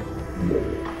mirror.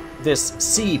 This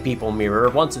Sea People mirror,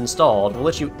 once installed, will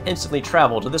let you instantly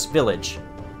travel to this village.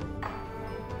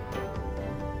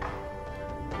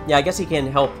 Yeah, I guess he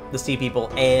can help the Sea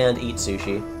People and eat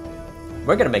sushi.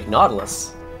 We're gonna make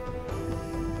Nautilus.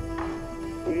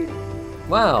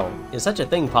 Wow, is such a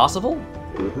thing possible?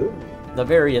 The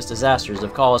various disasters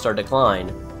have caused our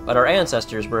decline, but our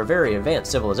ancestors were a very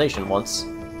advanced civilization once.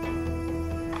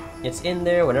 It's in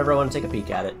there whenever I want to take a peek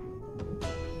at it.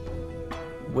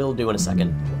 Will do in a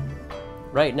second.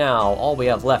 Right now, all we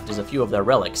have left is a few of their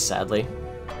relics, sadly.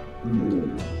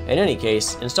 In any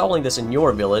case, installing this in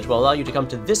your village will allow you to come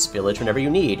to this village whenever you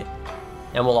need,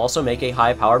 and will also make a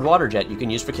high-powered water jet you can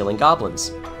use for killing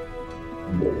goblins.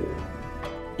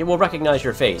 It will recognize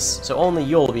your face, so only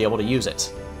you'll be able to use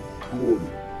it.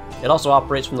 It also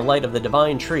operates from the light of the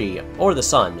divine tree, or the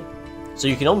sun, so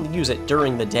you can only use it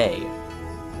during the day.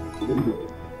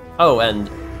 Oh, and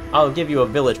I'll give you a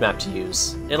village map to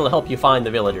use. It'll help you find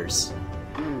the villagers.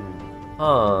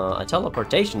 Huh, a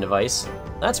teleportation device?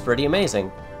 That's pretty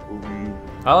amazing.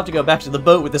 I'll have to go back to the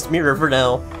boat with this mirror for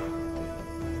now.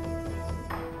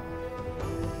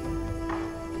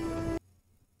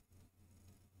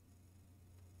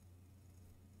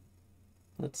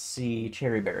 Let's see,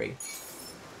 Cherry Berry.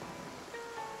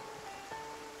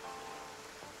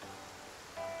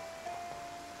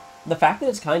 The fact that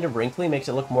it's kind of wrinkly makes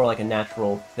it look more like a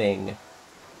natural thing.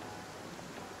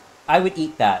 I would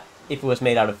eat that if it was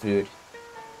made out of food.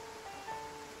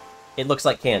 It looks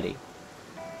like candy.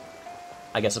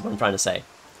 I guess is what I'm trying to say.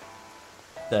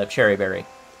 The Cherry Berry.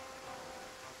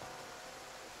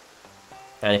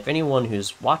 And if anyone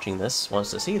who's watching this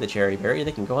wants to see the Cherry Berry,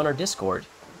 they can go on our Discord.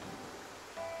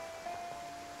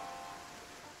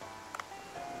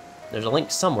 There's a link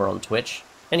somewhere on Twitch.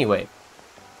 Anyway,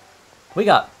 we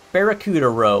got Barracuda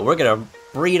Row. We're gonna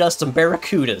breed us some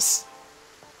Barracudas.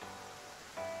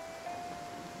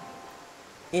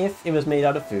 If it was made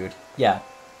out of food. Yeah.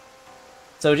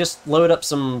 So just load up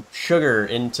some sugar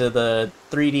into the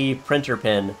 3D printer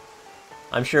pen.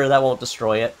 I'm sure that won't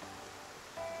destroy it.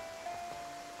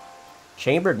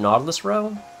 Chambered Nautilus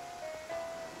Row?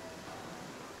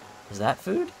 Is that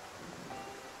food?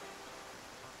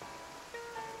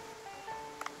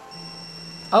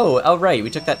 Oh, right, we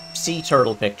took that sea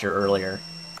turtle picture earlier.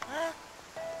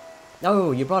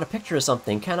 Oh, you brought a picture of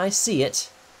something. Can I see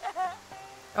it?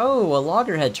 Oh, a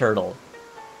loggerhead turtle.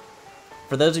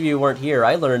 For those of you who weren't here,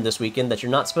 I learned this weekend that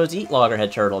you're not supposed to eat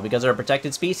loggerhead turtle because they're a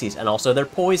protected species, and also they're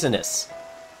poisonous.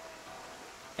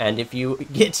 And if you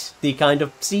get the kind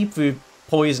of seafood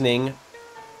poisoning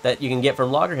that you can get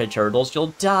from loggerhead turtles,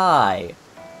 you'll die.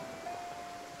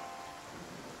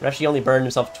 Actually, only burned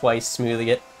himself twice, smoothing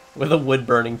it with a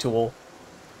wood-burning tool.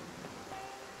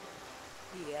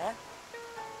 Yeah.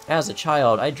 As a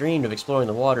child, I dreamed of exploring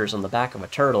the waters on the back of a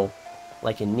turtle,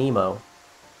 like in Nemo.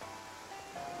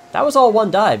 That was all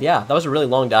one dive, yeah, that was a really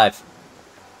long dive.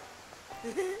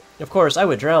 Of course, I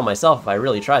would drown myself if I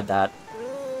really tried that.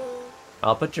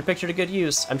 I'll put your picture to good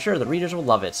use. I'm sure the readers will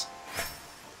love it.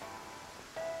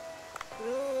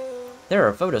 There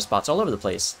are photo spots all over the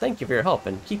place. Thank you for your help,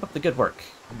 and keep up the good work.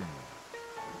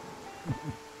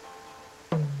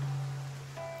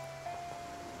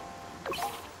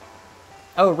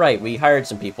 Oh, right, we hired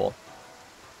some people.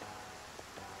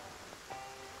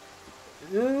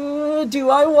 Do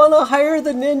I want to hire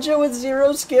the ninja with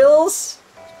 0 skills?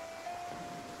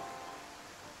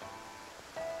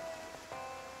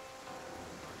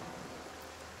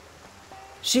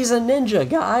 She's a ninja,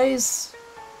 guys!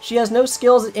 She has no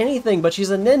skills at anything, but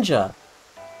she's a ninja!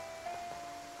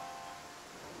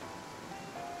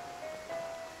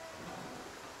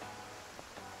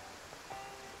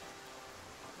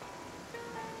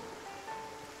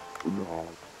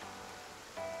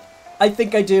 I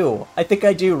think I do. I think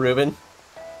I do, Ruben.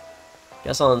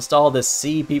 Guess I'll install this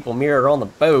Sea People mirror on the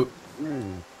boat.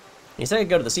 You said I could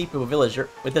go to the Sea People village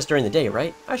with this during the day,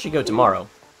 right? I should go tomorrow.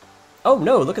 Oh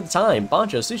no, look at the time.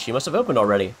 Bancho Sushi must have opened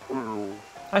already.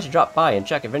 I should drop by and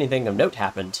check if anything of note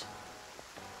happened.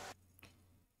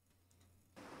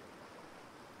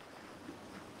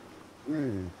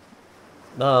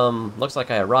 Looks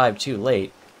like I arrived too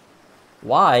late.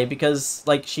 Why? Because,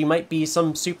 like, she might be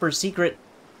some super secret,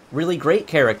 really great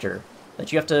character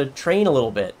that you have to train a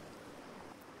little bit.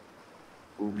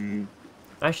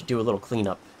 I should do a little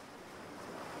cleanup.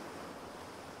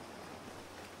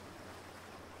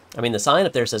 I mean, the sign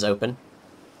up there says open.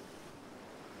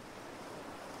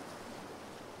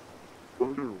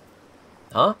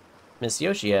 Huh? Miss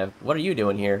Yoshiev, what are you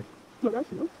doing here?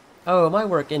 Oh, my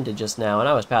work ended just now, and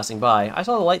I was passing by. I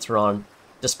saw the lights were on,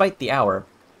 despite the hour.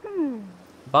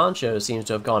 Bancho seems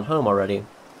to have gone home already.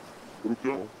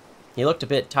 He looked a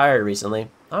bit tired recently.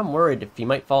 I'm worried if he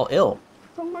might fall ill.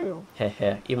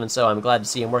 Heh, even so, I'm glad to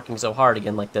see him working so hard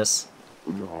again like this.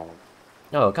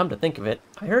 Oh, come to think of it,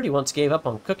 I heard he once gave up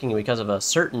on cooking because of a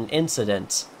certain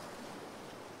incident.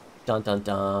 Dun dun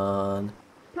dun.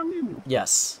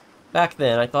 Yes. Back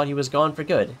then, I thought he was gone for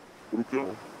good.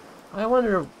 I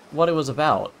wonder what it was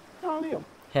about.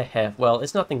 Heh, well,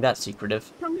 it's nothing that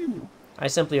secretive. I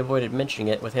simply avoided mentioning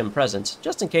it with him present,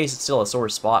 just in case it's still a sore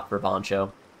spot for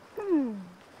Bancho.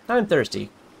 I'm thirsty.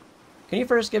 Can you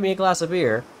first give me a glass of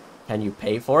beer? Can you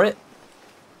pay for it?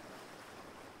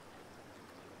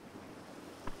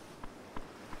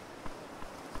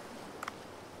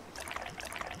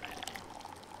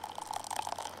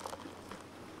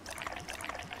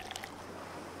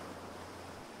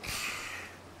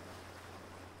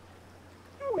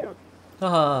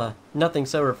 Ah, nothing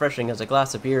so refreshing as a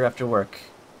glass of beer after work.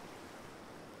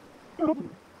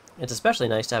 It's especially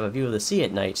nice to have a view of the sea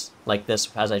at night, like this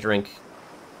as I drink.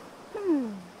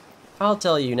 I'll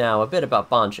tell you now a bit about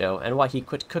Bancho and why he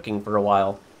quit cooking for a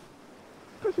while.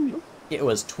 It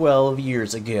was 12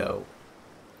 years ago.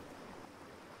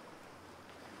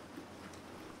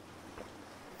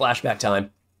 Flashback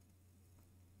time.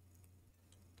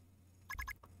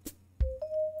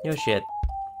 No shit.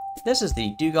 This is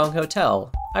the Dugong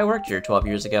Hotel. I worked here 12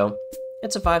 years ago.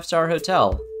 It's a 5-star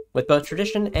hotel, with both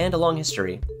tradition and a long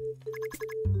history.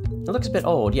 It looks a bit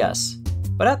old, yes,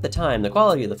 but at the time the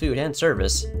quality of the food and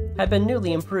service had been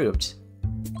newly improved.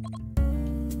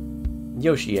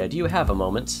 Yoshia, do you have a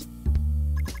moment?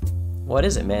 What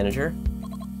is it, manager?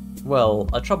 Well,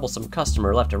 a troublesome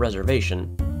customer left a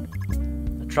reservation.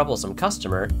 A troublesome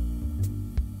customer?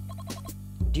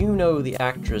 Do you know the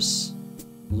actress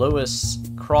Lois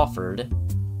Crawford?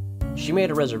 She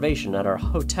made a reservation at our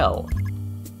hotel.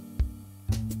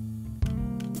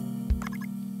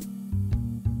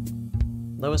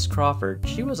 Lois Crawford,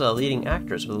 she was a leading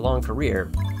actress with a long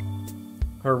career.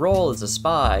 Her role as a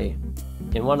spy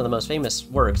in one of the most famous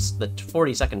works, The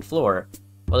 42nd Floor,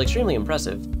 was extremely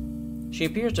impressive. She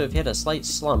appears to have hit a slight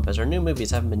slump as her new movies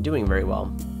haven't been doing very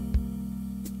well.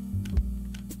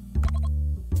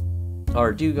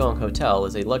 Our Dugong Hotel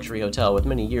is a luxury hotel with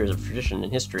many years of tradition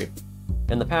and history.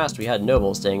 In the past, we had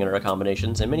nobles staying in our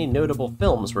accommodations, and many notable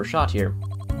films were shot here.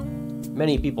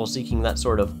 Many people seeking that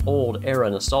sort of old-era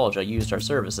nostalgia used our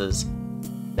services,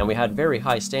 and we had very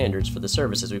high standards for the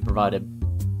services we provided.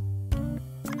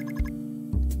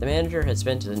 The manager had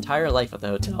spent his entire life at the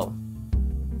hotel.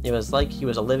 It was like he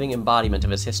was a living embodiment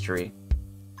of his history.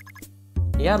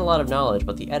 He had a lot of knowledge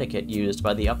about the etiquette used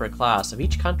by the upper class of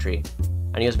each country,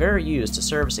 and he was very used to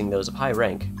servicing those of high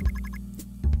rank.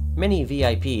 Many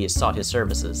VIPs sought his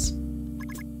services.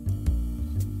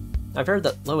 I've heard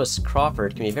that Lois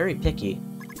Crawford can be very picky,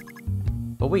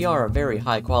 but we are a very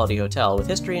high-quality hotel with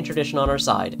history and tradition on our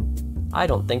side. I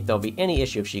don't think there'll be any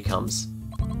issue if she comes.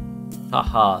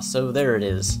 Haha, so there it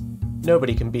is.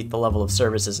 Nobody can beat the level of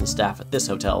services and staff at this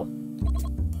hotel.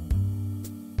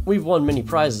 We've won many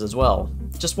prizes as well.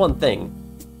 Just one thing.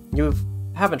 You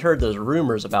haven't heard those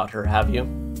rumors about her, have you?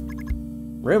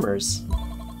 Rumors?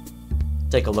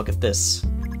 Take a look at this.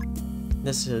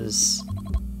 This is...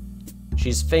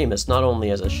 She's famous not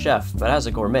only as a chef, but as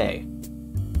a gourmet.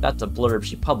 That's a blurb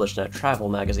she published in a travel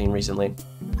magazine recently.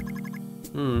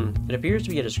 It appears to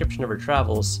be a description of her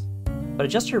travels, but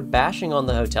it's just her bashing on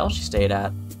the hotel she stayed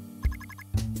at.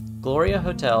 Gloria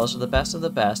hotels are the best of the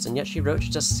best, and yet she wrote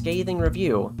just a scathing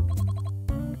review.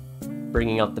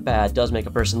 Bringing out the bad does make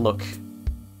a person look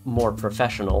more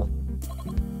professional.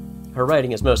 Her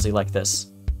writing is mostly like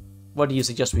this. What do you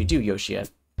suggest we do, Yoshia?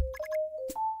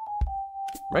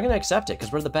 We're gonna accept it,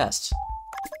 because we're the best.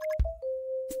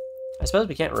 I suppose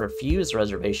we can't refuse the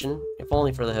reservation, if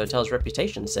only for the hotel's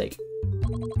reputation's sake.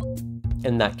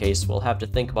 In that case, we'll have to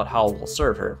think about how we'll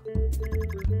serve her.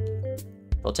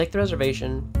 We'll take the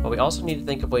reservation, but we also need to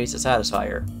think of ways to satisfy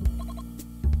her.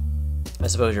 I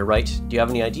suppose you're right. Do you have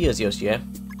any ideas, Yoshia?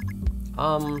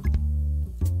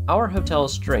 Our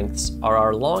hotel's strengths are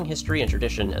our long history and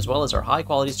tradition, as well as our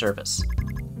high-quality service.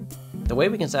 The way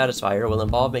we can satisfy her will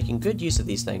involve making good use of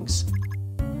these things.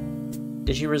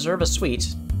 Did she reserve a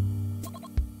suite?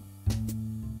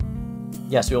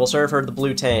 Yes, we will serve her the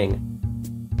Blue Tang.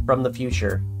 From the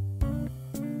future.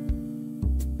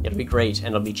 It'll be great, and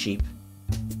it'll be cheap.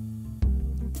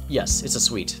 Yes, it's a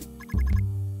suite.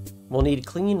 We'll need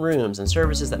clean rooms and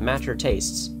services that match her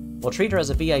tastes. We'll treat her as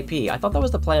a VIP. I thought that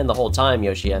was the plan the whole time,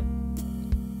 Yoshia.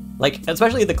 Like,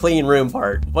 especially the clean room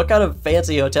part. What kind of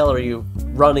fancy hotel are you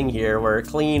running here where a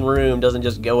clean room doesn't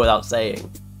just go without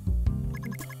saying?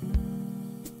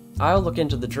 I'll look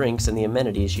into the drinks and the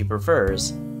amenities she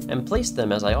prefers, and place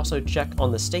them as I also check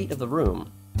on the state of the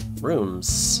room.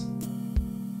 Rooms.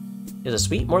 Is a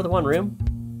suite more than one room?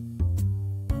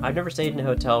 I've never stayed in a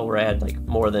hotel where I had, like,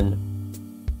 more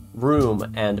than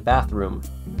room and bathroom.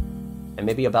 And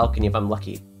maybe a balcony if I'm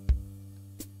lucky.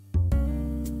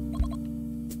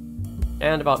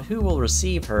 And about who will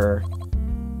receive her,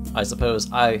 I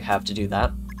suppose I have to do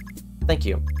that. Thank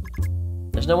you.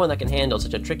 There's no one that can handle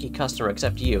such a tricky customer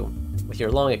except you, with your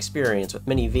long experience with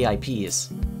many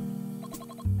VIPs.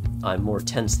 I'm more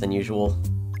tense than usual.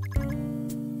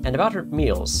 And about her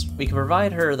meals, we can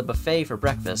provide her the buffet for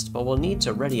breakfast, but we'll need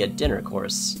to ready a dinner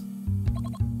course.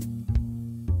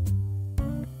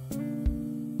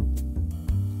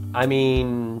 I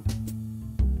mean...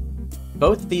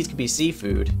 both of these could be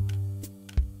seafood.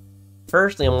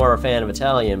 Personally, I'm more a fan of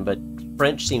Italian, but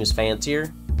French seems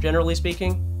fancier, generally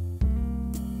speaking.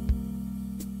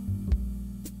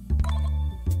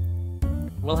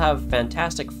 We'll have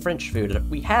fantastic French food.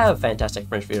 We have fantastic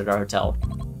French food at our hotel.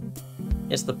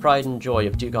 It's the pride and joy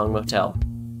of Dugong Motel,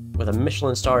 with a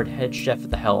Michelin-starred head chef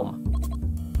at the helm.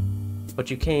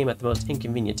 But you came at the most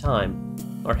inconvenient time.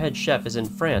 Our head chef is in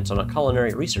France on a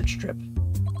culinary research trip.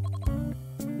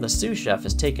 The sous chef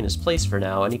has taken his place for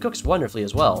now, and he cooks wonderfully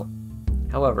as well.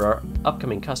 However, our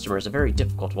upcoming customer is a very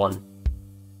difficult one.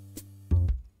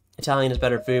 Italian is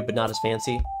better food, but not as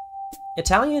fancy.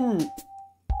 Italian,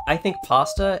 I think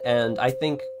pasta, and I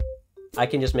think I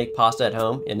can just make pasta at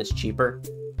home, and it's cheaper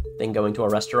than going to a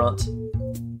restaurant.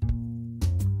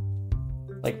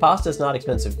 Like, pasta is not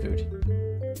expensive food.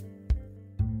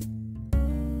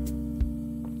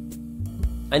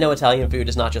 I know Italian food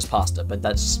is not just pasta, but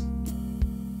that's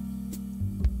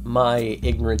my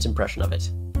ignorant impression of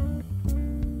it.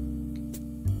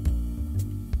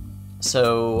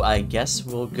 So I guess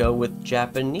we'll go with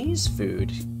Japanese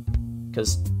food,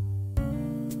 because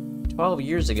 12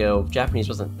 years ago, Japanese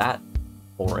wasn't that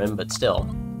foreign, but still.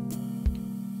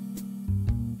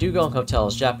 Dugong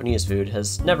Hotel's Japanese food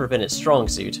has never been its strong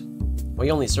suit. We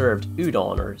only served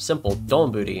udon, or simple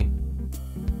donburi.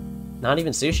 Not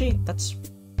even sushi? That's...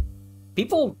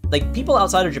 People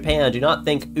outside of Japan do not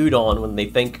think udon when they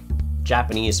think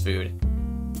Japanese food.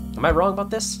 Am I wrong about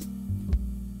this?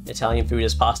 Italian food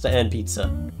is pasta and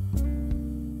pizza.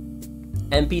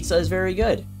 And pizza is very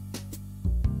good.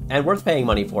 And worth paying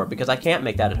money for, because I can't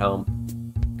make that at home.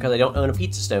 Because I don't own a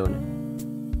pizza stone.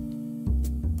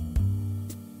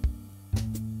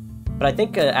 But I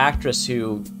think an actress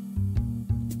who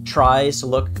tries to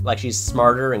look like she's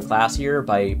smarter and classier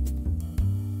by,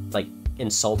 like,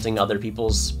 insulting other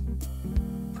people's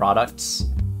products,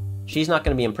 she's not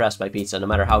going to be impressed by pizza, no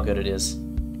matter how good it is.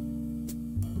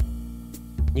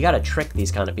 You gotta trick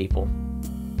these kind of people.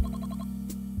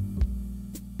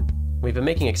 We've been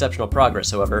making exceptional progress,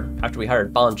 however. After we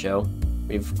hired Bancho,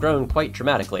 we've grown quite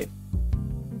dramatically.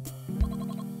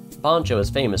 Bancho is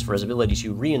famous for his ability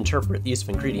to reinterpret the use of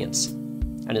ingredients,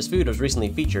 and his food was recently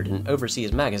featured in an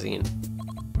overseas magazine.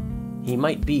 He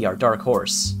might be our dark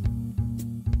horse.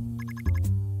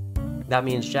 That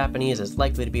means Japanese is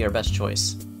likely to be our best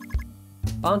choice.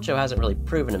 Bancho hasn't really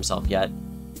proven himself yet.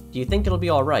 Do you think it'll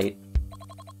be alright?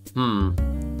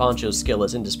 Bancho's skill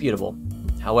is indisputable.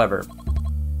 However,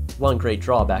 one great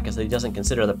drawback is that he doesn't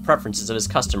consider the preferences of his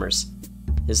customers.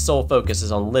 His sole focus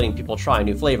is on letting people try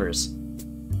new flavors.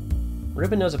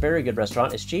 Ruben knows a very good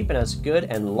restaurant. It's cheap and has good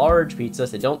and large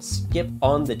pizzas that don't skip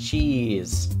on the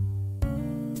cheese.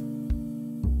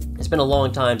 It's been a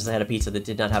long time since I had a pizza that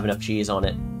did not have enough cheese on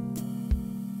it.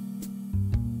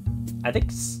 I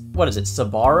think, what is it,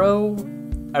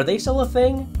 Sbarro? Are they still a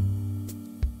thing?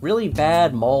 Really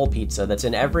bad mall pizza that's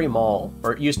in every mall,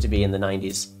 or it used to be in the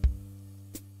 90s.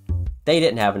 They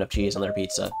didn't have enough cheese on their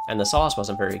pizza, and the sauce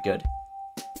wasn't very good.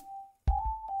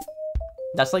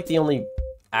 That's like the only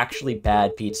actually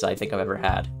bad pizza I think I've ever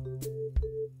had.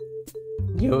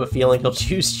 You have a feeling he'll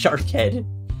choose Sharkhead.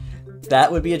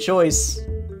 That would be a choice.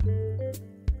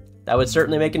 That would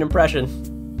certainly make an impression.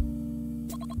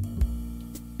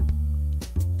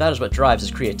 That is what drives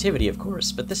his creativity, of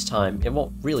course, but this time it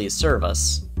won't really serve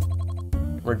us.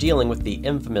 We're dealing with the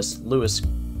infamous Lois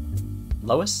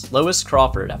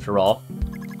Crawford, after all.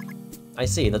 I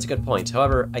see, that's a good point.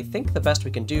 However, I think the best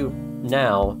we can do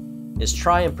now is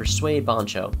try and persuade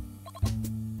Bancho.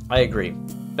 I agree.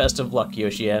 Best of luck,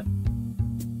 Yoshie.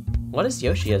 What is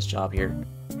Yoshie's job here?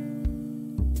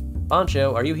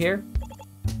 Bancho, are you here?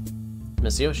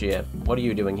 Miss Yoshie, what are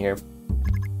you doing here?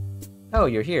 Oh,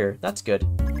 you're here. That's good.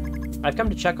 I've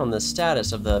come to check on the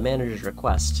status of the manager's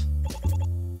request.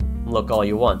 Look all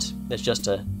you want. It's just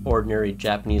an ordinary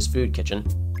Japanese food kitchen.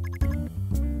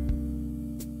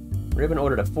 Ruben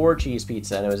ordered a 4-cheese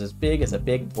pizza, and it was as big as a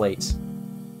big plate.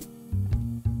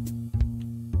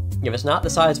 If it's not the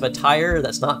size of a tire,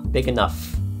 that's not big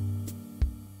enough.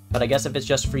 But I guess if it's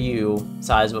just for you,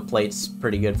 size of a plate's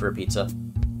pretty good for a pizza.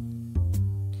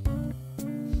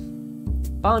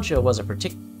 Bancho was a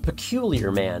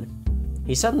peculiar man.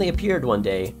 He suddenly appeared one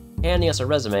day, handing us a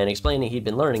resume and explaining he'd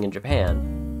been learning in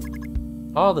Japan.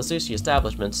 All the sushi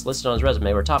establishments listed on his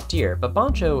resume were top tier, but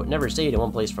Bancho never stayed in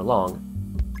one place for long.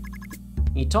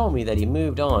 He told me that he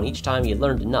moved on each time he had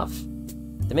learned enough.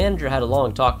 The manager had a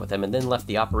long talk with him and then left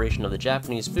the operation of the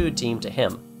Japanese food team to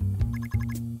him.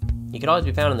 He could always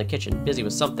be found in the kitchen, busy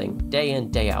with something, day in,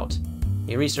 day out.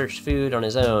 He researched food on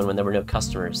his own when there were no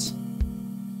customers.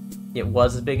 It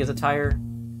was as big as a tire?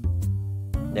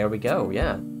 There we go,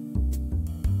 yeah.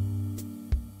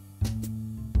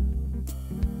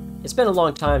 It's been a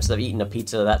long time since I've eaten a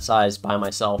pizza that size by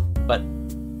myself, but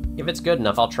if it's good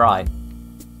enough, I'll try.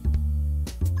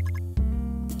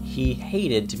 He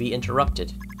hated to be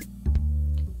interrupted.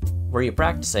 Were you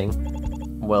practicing?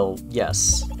 well,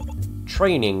 yes.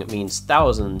 Training means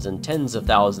thousands and tens of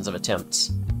thousands of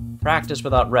attempts. Practice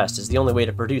without rest is the only way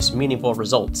to produce meaningful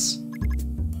results.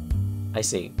 I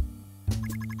see.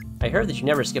 I heard that you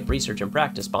never skip research and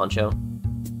practice, Bancho.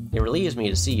 It relieves me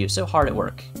to see you so hard at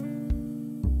work.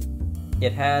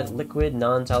 It had liquid,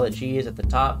 non-solid cheese at the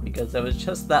top because there was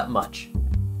just that much.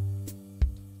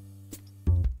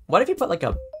 What if you put like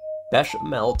a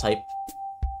bechamel type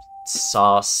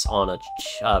sauce on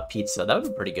a pizza? That would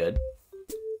be pretty good.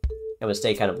 It would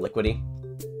stay kind of liquidy.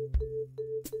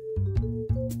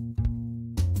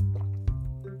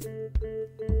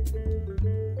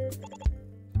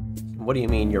 What do you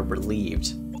mean you're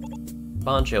relieved?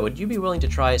 Bancho, would you be willing to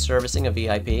try servicing a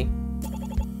VIP?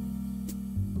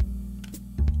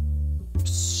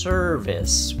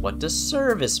 Service? What does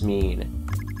service mean?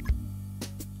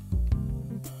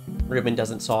 Ruben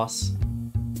doesn't sauce.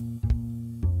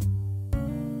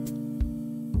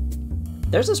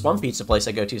 There's this one pizza place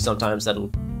I go to sometimes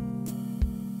that'll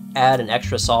add an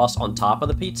extra sauce on top of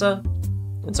the pizza,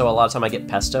 and so a lot of time I get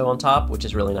pesto on top, which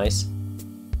is really nice.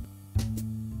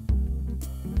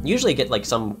 Usually get like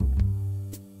some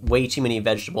way too many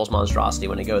vegetables monstrosity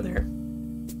when I go there.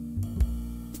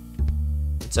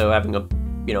 So having a,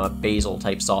 you know, a basil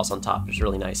type sauce on top is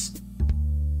really nice.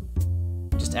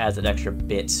 Just adds an extra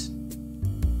bit.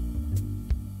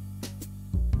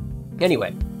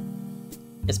 Anyway,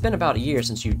 it's been about a year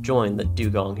since you joined the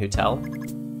Dugong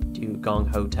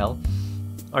Hotel.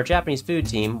 Our Japanese food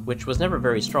team, which was never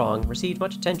very strong, received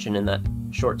much attention in that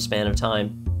short span of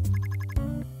time.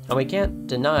 And we can't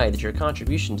deny that your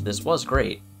contribution to this was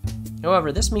great.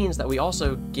 However, this means that we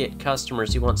also get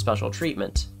customers who want special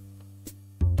treatment.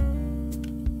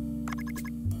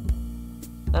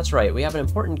 That's right, we have an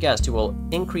important guest who will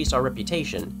increase our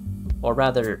reputation, or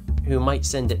rather, who might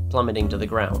send it plummeting to the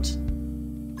ground.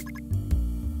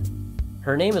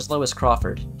 Her name is Lois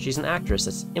Crawford. She's an actress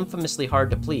that's infamously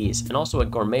hard to please, and also a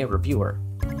gourmet reviewer.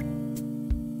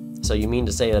 So you mean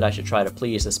to say that I should try to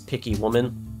please this picky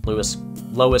woman,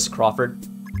 Lois Crawford?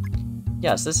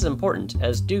 Yes, this is important,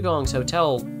 as Dugong's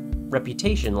hotel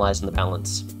reputation lies in the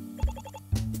balance.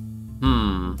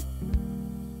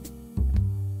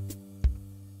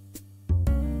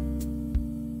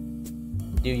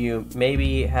 Do you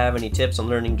maybe have any tips on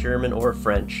learning German or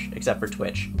French, except for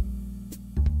Twitch?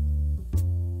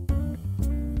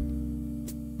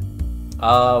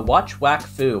 Watch Whack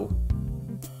Fu.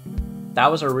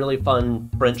 That was a really fun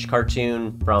French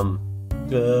cartoon from...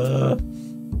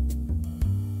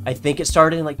 I think it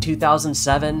started in like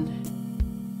 2007.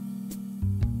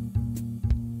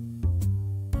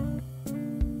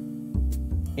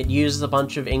 It uses a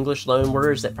bunch of English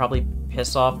loanwords that probably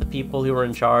piss off the people who are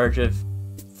in charge of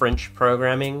French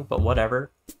programming, but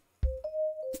whatever.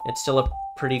 It's still a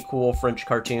pretty cool French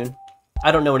cartoon.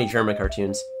 I don't know any German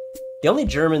cartoons. The only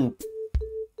German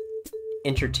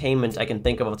entertainment I can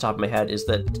think of off the top of my head is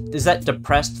that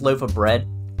Depressed Loaf of Bread.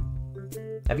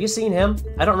 Have you seen him?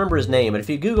 I don't remember his name, but if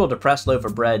you Google Depressed Loaf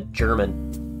of Bread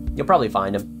German, you'll probably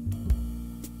find him.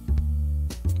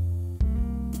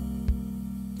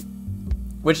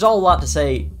 Which is all a lot to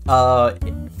say,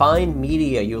 find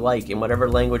media you like in whatever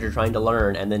language you're trying to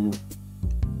learn, and then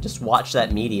just watch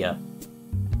that media.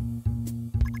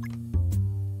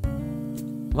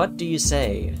 What do you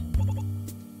say?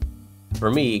 For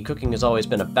me, cooking has always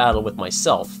been a battle with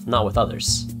myself, not with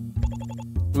others.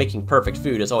 Making perfect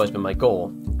food has always been my goal,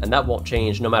 and that won't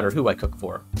change no matter who I cook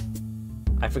for.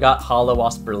 I forgot Hollow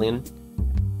Ost Berlin.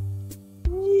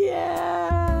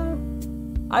 Yeah...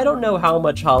 I don't know how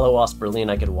much Hollow Ost Berlin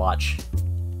I could watch.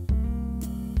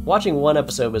 Watching one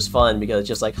episode was fun because it's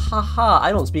just like, haha,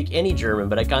 I don't speak any German,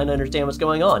 but I kind of understand what's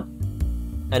going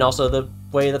on. And also the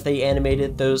way that they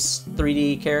animated those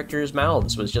 3D characters'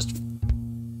 mouths was just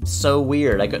so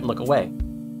weird I couldn't look away.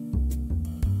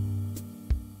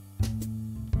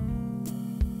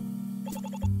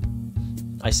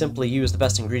 I simply use the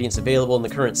best ingredients available in the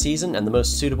current season and the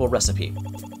most suitable recipe.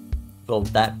 Will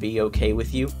that be okay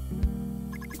with you?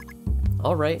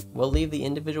 Alright, we'll leave the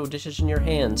individual dishes in your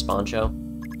hands, Bancho.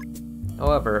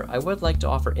 However, I would like to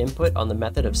offer input on the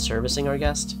method of servicing our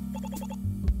guest.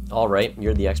 Alright,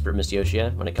 you're the expert, Miss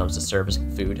Yoshia, when it comes to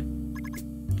servicing food.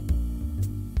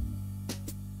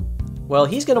 Well,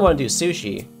 he's gonna want to do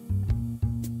sushi.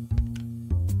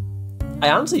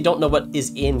 I honestly don't know what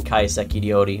is in Kaiseki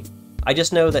Ryori. I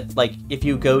just know that, like, if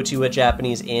you go to a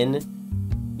Japanese inn,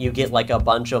 you get, like, a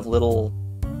bunch of little,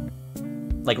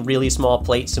 like, really small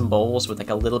plates and bowls with, like,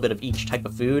 a little bit of each type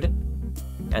of food.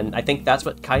 And I think that's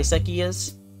what kaiseki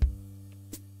is.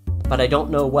 But I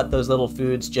don't know what those little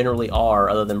foods generally are,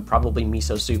 other than probably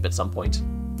miso soup at some point.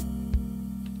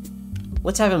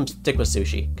 Let's have him stick with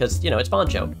sushi, because, you know, it's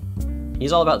Bancho.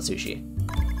 He's all about sushi.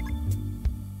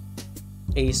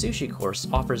 A sushi course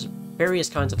offers various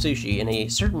kinds of sushi in a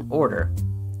certain order,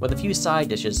 with a few side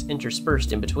dishes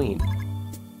interspersed in between.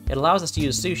 It allows us to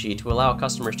use sushi to allow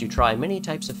customers to try many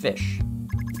types of fish.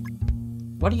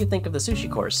 What do you think of the sushi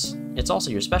course? It's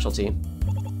also your specialty.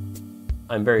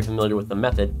 I'm very familiar with the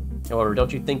method, however,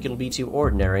 don't you think it'll be too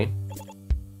ordinary?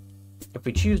 If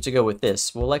we choose to go with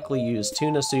this, we'll likely use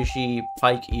tuna sushi,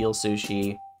 pike eel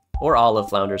sushi, or olive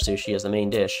flounder sushi as the main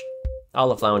dish,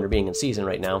 olive flounder being in season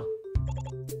right now.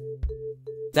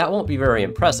 That won't be very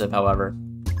impressive, however.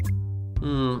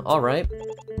 Alright.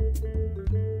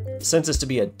 Since it's to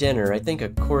be a dinner, I think a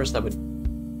course that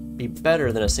would be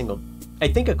better than a single... I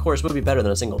think a course would be better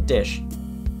than a single dish.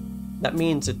 That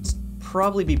means it'd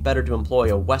probably be better to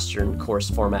employ a Western course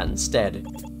format instead.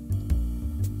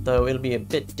 Though it'll be a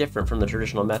bit different from the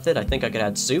traditional method, I think I could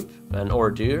add soup, an hors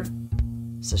d'oeuvre,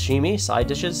 sashimi, side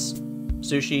dishes,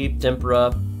 sushi,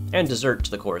 tempura, and dessert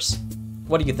to the course.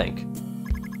 What do you think?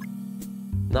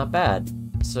 Not bad.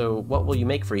 So what will you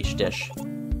make for each dish?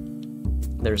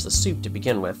 There's the soup to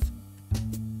begin with.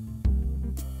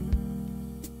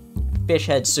 Fish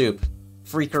head soup.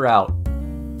 Freak her out.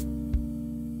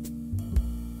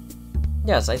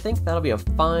 Yes, I think that'll be a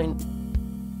fine...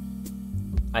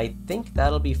 I think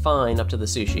that'll be fine up to the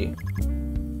sushi.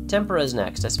 Tempura is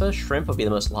next. I suppose shrimp would be the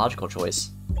most logical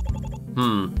choice.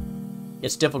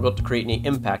 It's difficult to create any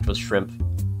impact with shrimp.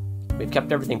 We've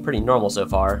kept everything pretty normal so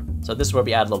far, so this is where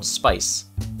we add a little spice.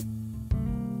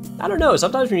 I don't know,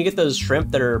 sometimes when you get those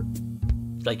shrimp that are,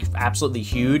 like, absolutely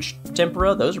huge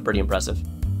tempura, those are pretty impressive.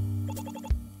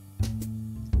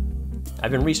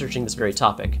 I've been researching this very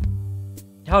topic.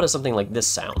 How does something like this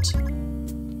sound?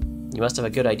 You must have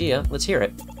a good idea. Let's hear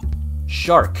it.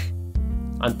 Shark.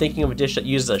 I'm thinking of a dish that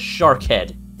uses a shark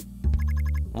head.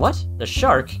 What? A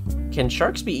shark? Can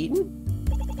sharks be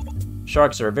eaten?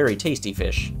 Sharks are a very tasty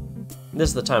fish. This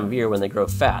is the time of year when they grow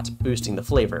fat, boosting the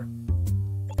flavor.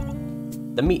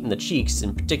 The meat in the cheeks,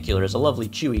 in particular, is a lovely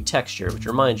chewy texture, which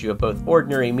reminds you of both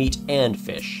ordinary meat and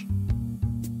fish.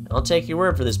 I'll take your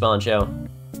word for this, Bancho.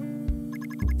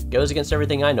 Goes against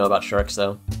everything I know about sharks,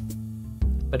 though.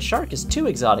 But shark is too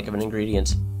exotic of an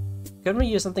ingredient. Couldn't we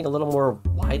use something a little more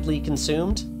widely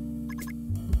consumed?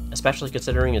 Especially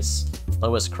considering it's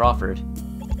Lois Crawford.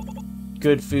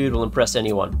 Good food will impress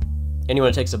anyone.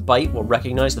 Anyone who takes a bite will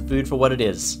recognize the food for what it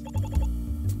is.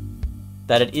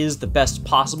 That it is the best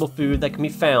possible food that can be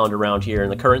found around here in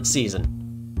the current season.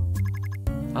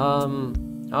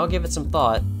 I'll give it some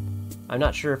thought. I'm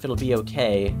not sure if it'll be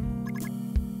okay.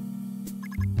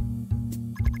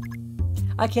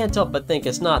 I can't help but think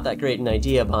it's not that great an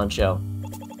idea, Bancho.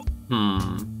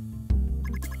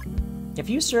 If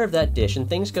you serve that dish and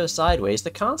things go sideways,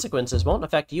 the consequences won't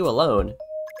affect you alone.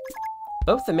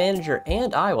 Both the manager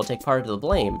and I will take part of the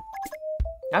blame.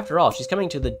 After all, she's coming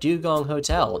to the Dugong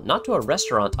Hotel, not to a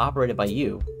restaurant operated by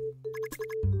you.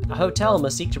 A hotel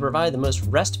must seek to provide the most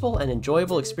restful and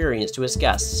enjoyable experience to its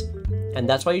guests, and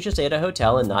that's why you should stay at a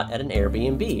hotel and not at an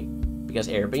Airbnb, because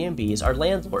Airbnbs are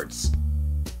landlords.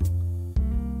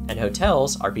 And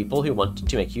hotels are people who want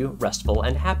to make you restful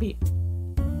and happy.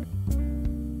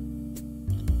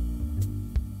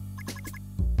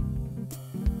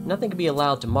 Nothing can be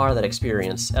allowed to mar that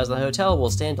experience, as the hotel will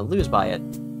stand to lose by it.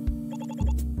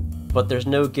 But there's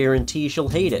no guarantee she'll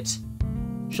hate it.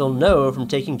 She'll know from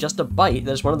taking just a bite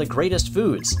that it's one of the greatest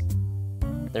foods.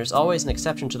 There's always an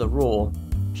exception to the rule.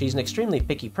 She's an extremely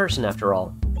picky person, after all.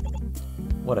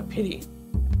 What a pity.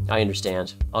 I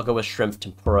understand. I'll go with shrimp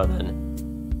tempura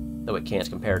then. Though it can't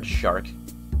compare to shark.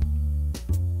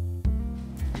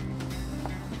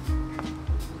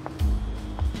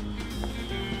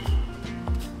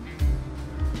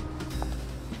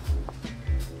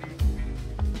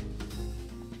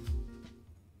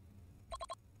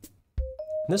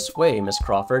 This way, Miss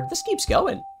Crawford. This keeps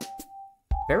going.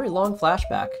 Very long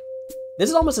flashback. This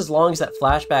is almost as long as that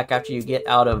flashback after you get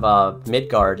out of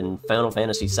Midgard in Final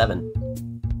Fantasy VII.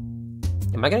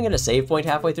 Am I gonna get a save point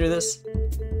halfway through this?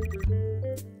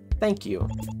 Thank you.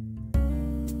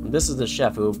 This is the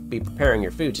chef who will be preparing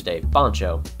your food today,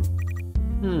 Bancho.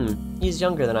 He's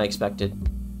younger than I expected.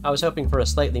 I was hoping for a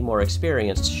slightly more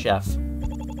experienced chef. ...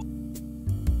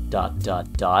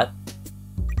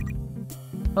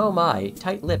 Oh my,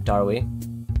 tight-lipped are we?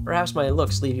 Perhaps my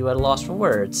looks leave you at a loss for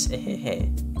words,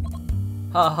 ehehe.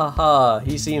 Ha ha ha,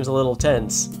 he seems a little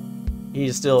tense.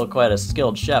 He's still quite a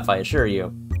skilled chef, I assure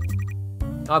you.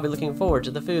 I'll be looking forward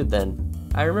to the food then.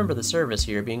 I remember the service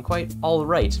here being quite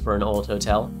alright for an old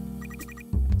hotel.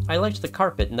 I liked the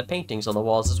carpet and the paintings on the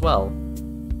walls as well.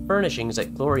 furnishings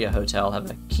at Gloria Hotel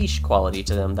have a quiche quality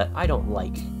to them that I don't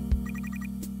like.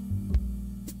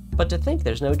 But to think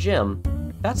there's no gym,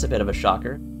 that's a bit of a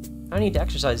shocker. I need to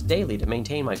exercise daily to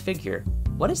maintain my figure.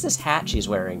 What is this hat she's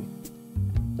wearing?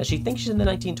 Does she think she's in the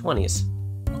 1920s?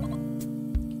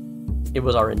 It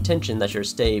was our intention that your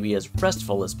stay be as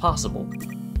restful as possible.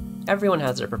 Everyone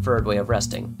has their preferred way of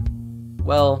resting.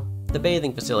 Well, the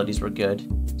bathing facilities were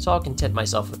good, so I'll content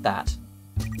myself with that.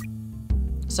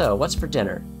 So, what's for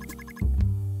dinner?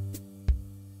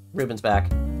 Ruben's back.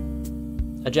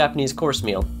 A Japanese course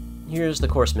meal. Here's the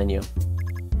course menu.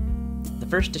 The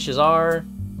first dishes are...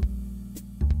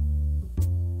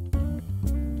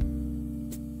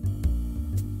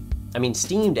 I mean,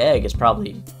 steamed egg is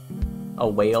probably... A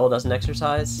whale doesn't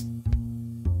exercise.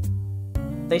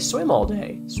 They swim all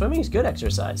day. Swimming is good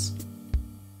exercise.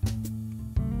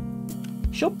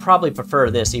 She'll probably prefer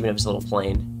this even if it's a little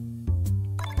plain.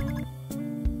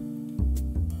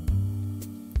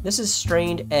 This is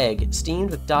strained egg, steamed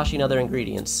with dashi and other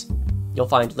ingredients. You'll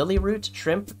find lily root,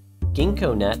 shrimp,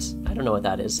 ginkgo net, I don't know what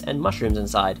that is, and mushrooms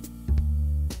inside.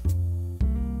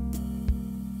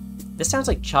 This sounds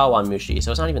like chawanmushi,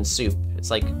 so it's not even soup, it's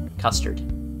like custard.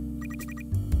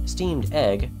 Steamed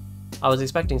egg? I was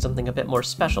expecting something a bit more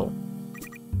special.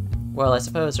 Well, I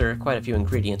suppose there are quite a few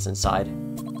ingredients inside.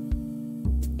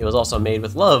 It was also made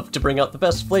with love to bring out the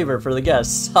best flavor for the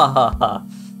guests, ha ha ha.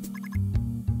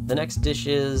 The next dish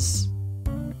is...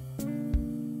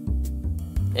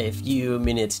 A few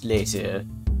minutes later.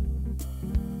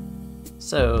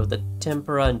 So, the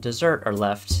tempura and dessert are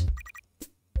left.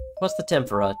 What's the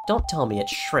tempura? Don't tell me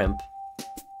it's shrimp.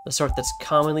 The sort that's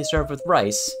commonly served with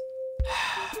rice.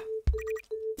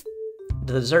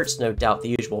 The dessert's no doubt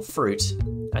the usual fruit.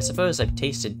 I suppose I've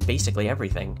tasted basically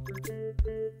everything.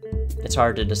 It's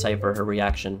hard to decipher her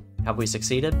reaction. Have we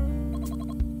succeeded?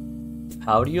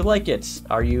 How do you like it?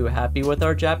 Are you happy with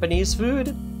our Japanese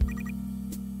food?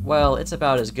 Well, it's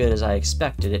about as good as I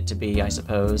expected it to be, I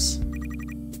suppose.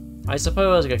 I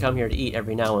suppose I could come here to eat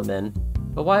every now and then,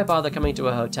 but why bother coming to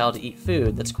a hotel to eat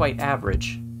food that's quite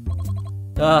average?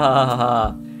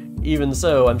 Ah, even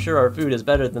so, I'm sure our food is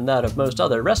better than that of most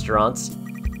other restaurants.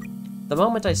 The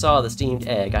moment I saw the steamed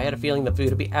egg, I had a feeling the food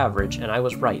would be average, and I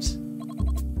was right.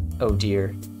 Oh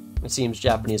dear. It seems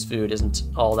Japanese food isn't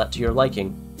all that to your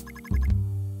liking.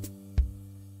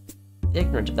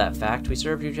 Ignorant of that fact, we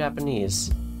serve you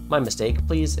Japanese. My mistake.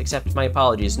 Please accept my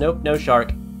apologies. Nope, no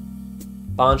shark.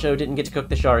 Bancho didn't get to cook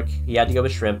the shark. He had to go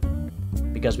with shrimp.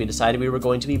 Because we decided we were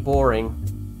going to be boring.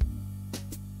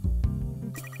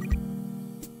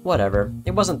 Whatever.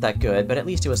 It wasn't that good, but at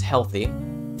least it was healthy.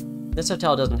 This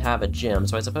hotel doesn't have a gym,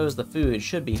 so I suppose the food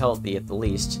should be healthy at the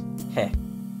least. Heh.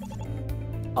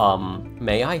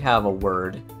 May I have a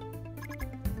word?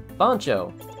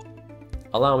 Bancho.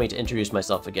 Allow me to introduce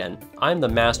myself again. I'm the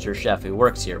master chef who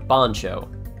works here,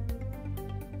 Bancho.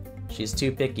 She's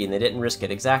too picky and they didn't risk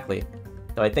it exactly,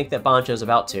 though I think that Bancho's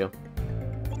about to.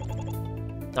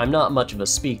 I'm not much of a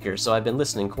speaker, so I've been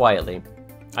listening quietly.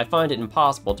 I find it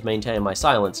impossible to maintain my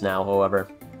silence now, however.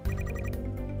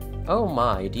 Oh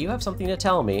my, do you have something to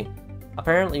tell me?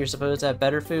 Apparently you're supposed to have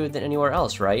better food than anywhere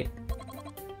else, right?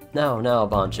 No,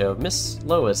 Bancho. Miss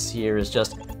Lois here is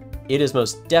just... It is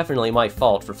most definitely my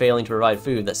fault for failing to provide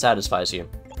food that satisfies you.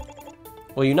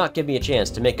 Will you not give me a chance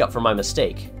to make up for my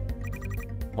mistake?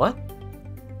 What?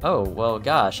 Oh, well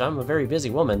gosh, I'm a very busy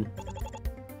woman.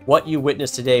 What you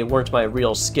witnessed today weren't my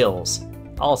real skills.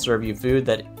 I'll serve you food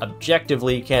that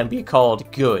objectively can be called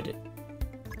good.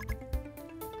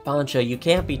 Bancho, you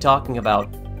can't be talking about...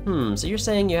 so you're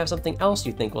saying you have something else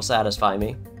you think will satisfy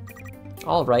me?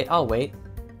 Alright, I'll wait.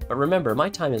 But remember, my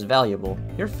time is valuable.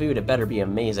 Your food had better be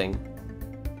amazing.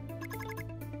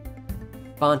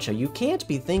 Bancho, you can't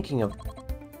be thinking of...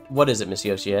 What is it, Miss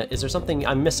Yoshia? Is there something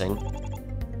I'm missing?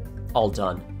 All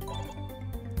done.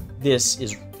 This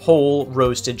is whole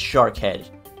roasted shark head.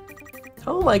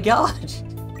 Oh my god!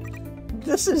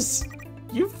 This is...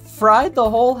 You fried the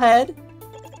whole head?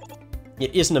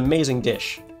 It is an amazing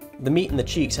dish. The meat in the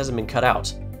cheeks hasn't been cut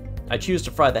out. I choose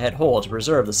to fry the head whole to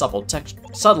preserve the supple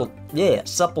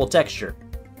texture.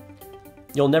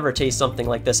 You'll never taste something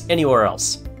like this anywhere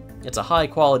else. It's a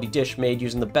high-quality dish made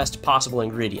using the best possible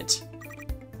ingredients.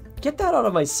 Get that out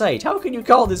of my sight! How can you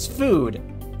call this food?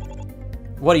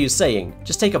 What are you saying?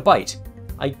 Just take a bite.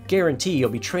 I guarantee you'll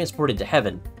be transported to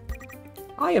heaven.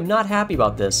 I am not happy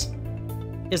about this.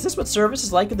 Is this what service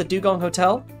is like at the Dugong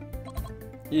Hotel?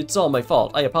 It's all my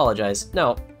fault. I apologize.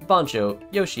 Now, Bancho,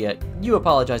 Yoshia, you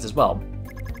apologize as well.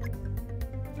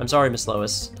 I'm sorry, Miss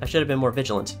Lois. I should have been more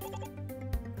vigilant.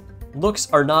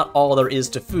 Looks are not all there is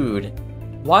to food.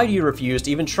 Why do you refuse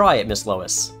to even try it, Miss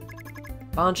Lois?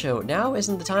 Bancho, now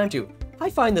isn't the time to... I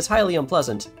find this highly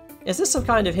unpleasant. Is this some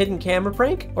kind of hidden camera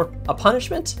prank? Or a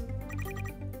punishment?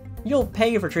 You'll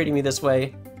pay for treating me this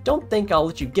way. Don't think I'll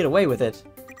let you get away with it.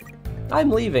 I'm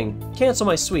leaving. Cancel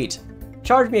my suite.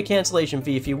 Charge me a cancellation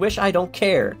fee if you wish, I don't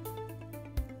care.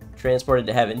 Transported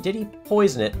to heaven. Did he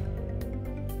poison it?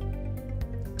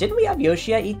 Didn't we have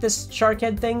Yoshia eat this shark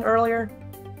head thing earlier?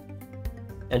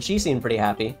 And she seemed pretty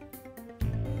happy.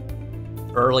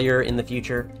 Earlier in the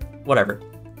future. Whatever.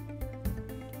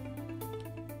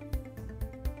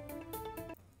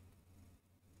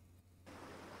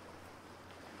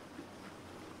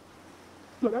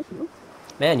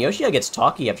 Man, Yoshia gets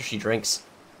talky after she drinks.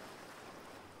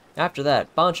 After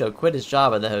that, Bancho quit his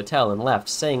job at the hotel and left,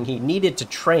 saying he needed to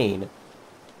train.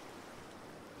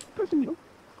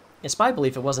 It's my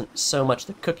belief it wasn't so much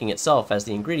the cooking itself as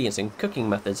the ingredients and cooking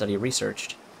methods that he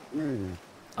researched.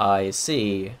 I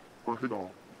see.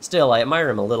 Still, I admire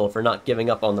him a little for not giving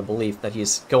up on the belief that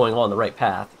he's going on the right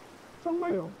path.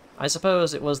 I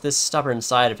suppose it was this stubborn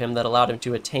side of him that allowed him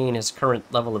to attain his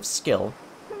current level of skill.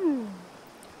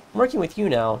 Working with you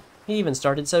now, he even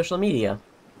started social media.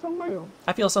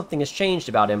 I feel something has changed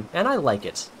about him, and I like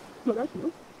it.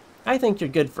 I think you're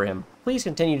good for him. Please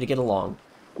continue to get along.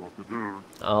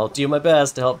 I'll do my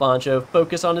best to help Bancho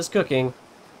focus on his cooking.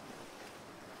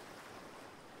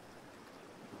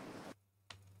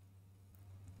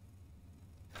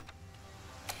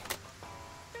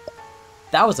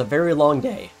 That was a very long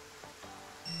day.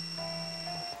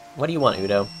 What do you want,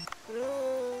 Udo?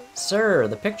 Sir,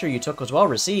 the picture you took was well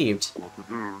received.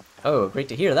 Oh, great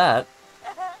to hear that.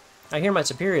 I hear my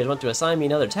superiors want to assign me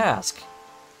another task.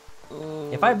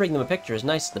 If I bring them a picture as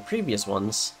nice as the previous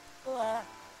ones...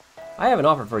 I have an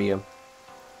offer for you.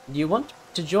 Do you want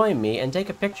to join me and take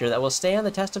a picture that will stand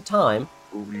the test of time?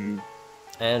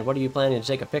 And what are you planning to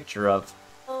take a picture of?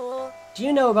 Do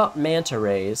you know about manta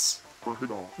rays?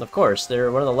 Of course,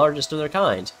 they're one of the largest of their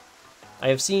kind. I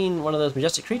have seen one of those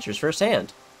majestic creatures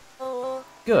firsthand.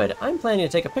 Good, I'm planning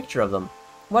to take a picture of them.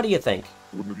 What do you think?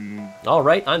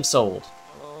 Alright, I'm sold.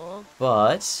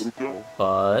 But...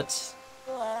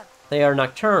 They are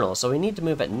nocturnal, so we need to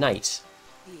move at night.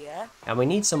 And we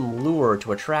need some lure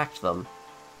to attract them.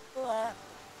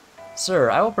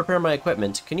 Sir, I will prepare my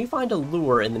equipment. Can you find a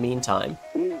lure in the meantime?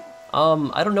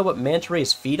 I don't know what manta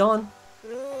rays feed on?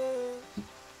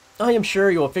 I am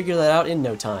sure you will figure that out in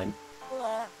no time.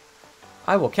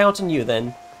 I will count on you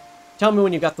then. Tell me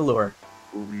when you got the lure.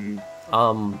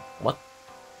 What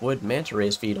would manta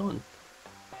rays feed on?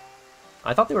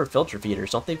 I thought they were filter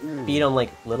feeders. Don't they feed on,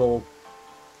 like, little,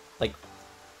 like,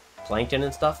 plankton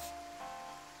and stuff?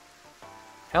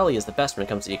 Ellie is the best when it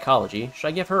comes to ecology. Should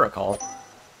I give her a call?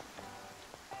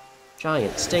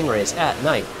 Giant stingrays at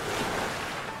night.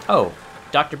 Oh,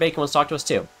 Dr. Bacon wants to talk to us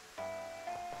too.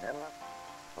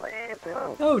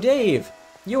 Oh, Dave!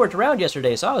 You weren't around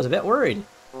yesterday, so I was a bit worried.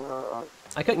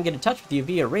 I couldn't get in touch with you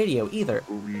via radio either.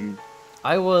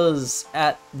 I was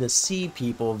at the Sea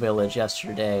People village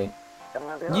yesterday.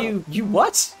 You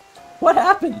what? What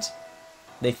happened?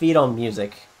 They feed on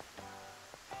music.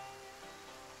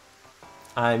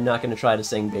 I'm not going to try to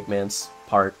sing Big Man's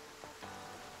part.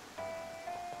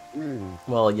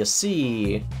 Well, you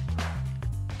see...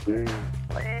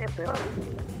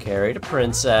 Carried a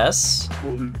princess.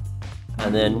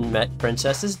 And then met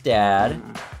Princess's dad.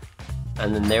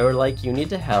 And then they were like, you need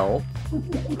to help.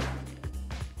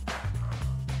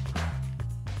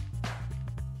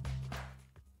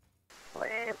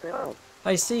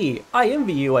 I see. I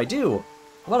envy you, I do.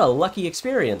 What a lucky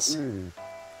experience.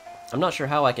 I'm not sure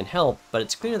how I can help, but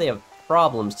it's clear they have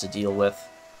problems to deal with.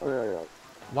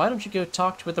 Why don't you go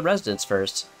talk with the residents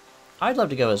first? I'd love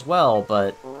to go as well,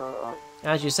 but...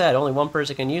 As you said, only one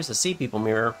person can use the Sea People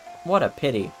mirror. What a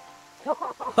pity. Ha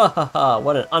ha ha,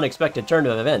 what an unexpected turn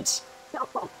of events.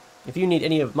 If you need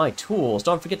any of my tools,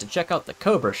 don't forget to check out the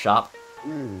Cobra shop.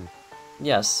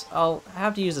 Yes, I'll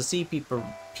have to use the Sea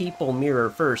People mirror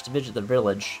first to visit the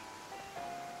village.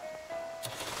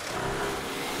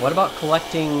 What about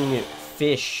collecting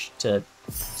fish to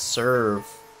serve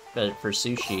for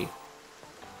sushi?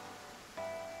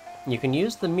 You can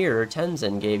use the mirror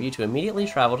Tenzin gave you to immediately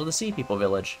travel to the Sea People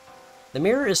village. The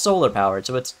mirror is solar powered,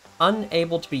 so it's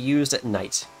unable to be used at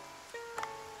night.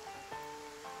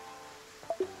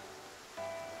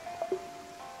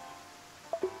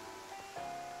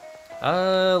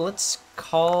 Let's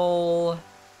call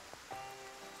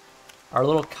our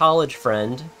little college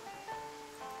friend.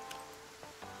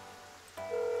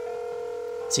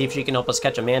 See if she can help us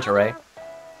catch a manta ray.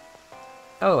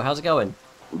 Oh, how's it going?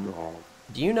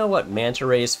 Do you know what manta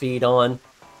rays feed on?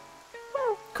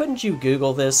 Couldn't you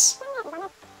Google this?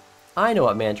 I know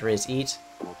what manta rays eat.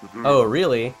 Oh,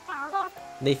 really?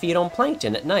 They feed on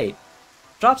plankton at night.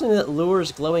 Drop something that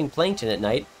lures glowing plankton at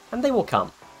night, and they will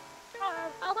come.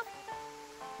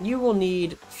 You will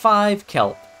need 5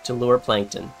 kelp to lure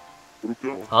plankton.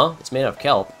 Huh? It's made of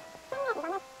kelp.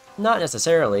 Not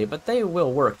necessarily, but they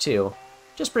will work too.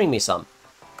 Just bring me some.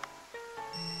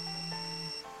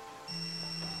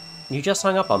 You just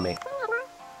hung up on me.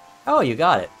 Oh, you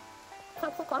got it.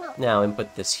 Now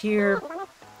input this here.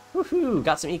 Woohoo!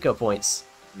 Got some eco points.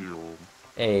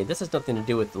 Hey, this has nothing to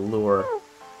do with the lure.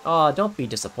 Aw, don't be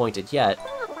disappointed yet.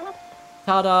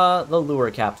 Ta-da! The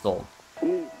lure capsule.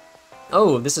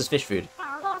 Oh, this is fish food.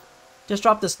 Just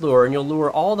drop this lure and you'll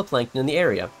lure all the plankton in the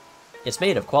area. It's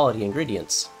made of quality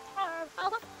ingredients.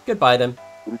 Goodbye then.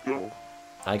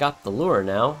 I got the lure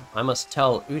now. I must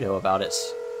tell Udo about it.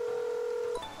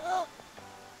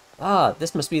 Ah,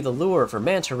 this must be the lure for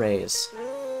manta rays.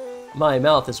 My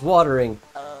mouth is watering.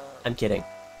 I'm kidding.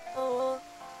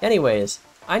 Anyways,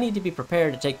 I need to be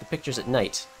prepared to take the pictures at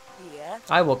night.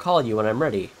 I will call you when I'm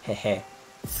ready. Hehe.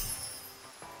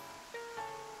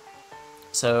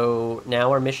 So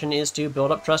now our mission is to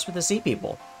build up trust with the sea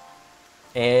people.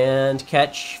 And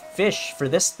catch fish for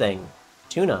this thing.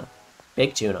 Tuna.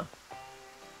 Big tuna.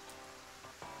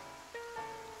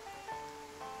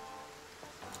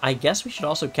 I guess we should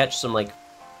also catch some, like,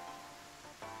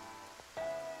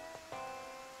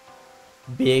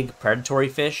 big predatory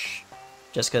fish,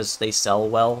 just because they sell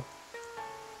well.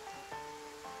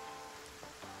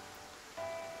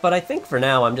 But I think for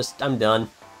now, I'm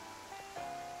done.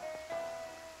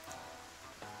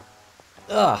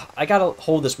 Ugh, I gotta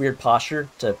hold this weird posture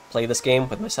to play this game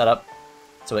with my setup,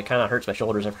 so it kind of hurts my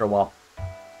shoulders after a while.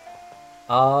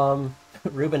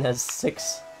 Ruben has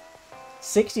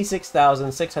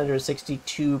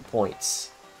 66,662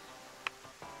 points.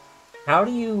 How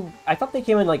do you... I thought they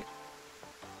came in, like,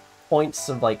 points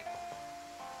of, like,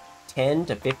 10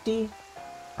 to 50?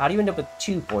 How do you end up with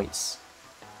 2 points?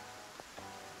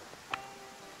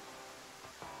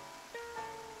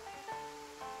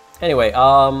 Anyway,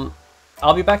 I'll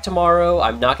be back tomorrow.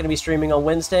 I'm not going to be streaming on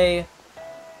Wednesday.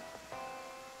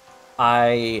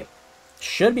 I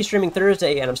should be streaming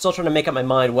Thursday, and I'm still trying to make up my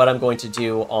mind what I'm going to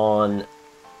do on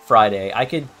Friday. I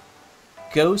could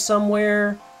go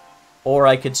somewhere, or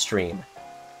I could stream.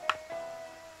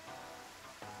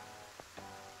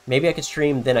 Maybe I could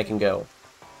stream, then I can go.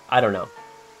 I don't know.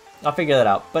 I'll figure that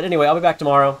out. But anyway, I'll be back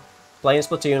tomorrow, playing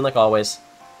Splatoon like always.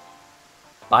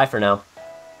 Bye for now.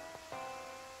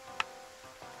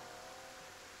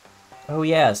 Oh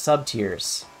yeah,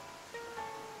 sub-tiers.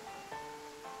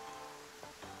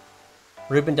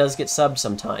 Ruben does get subbed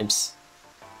sometimes.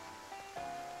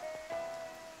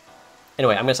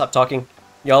 Anyway, I'm gonna stop talking.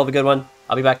 Y'all have a good one.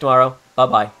 I'll be back tomorrow.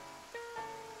 Bye-bye.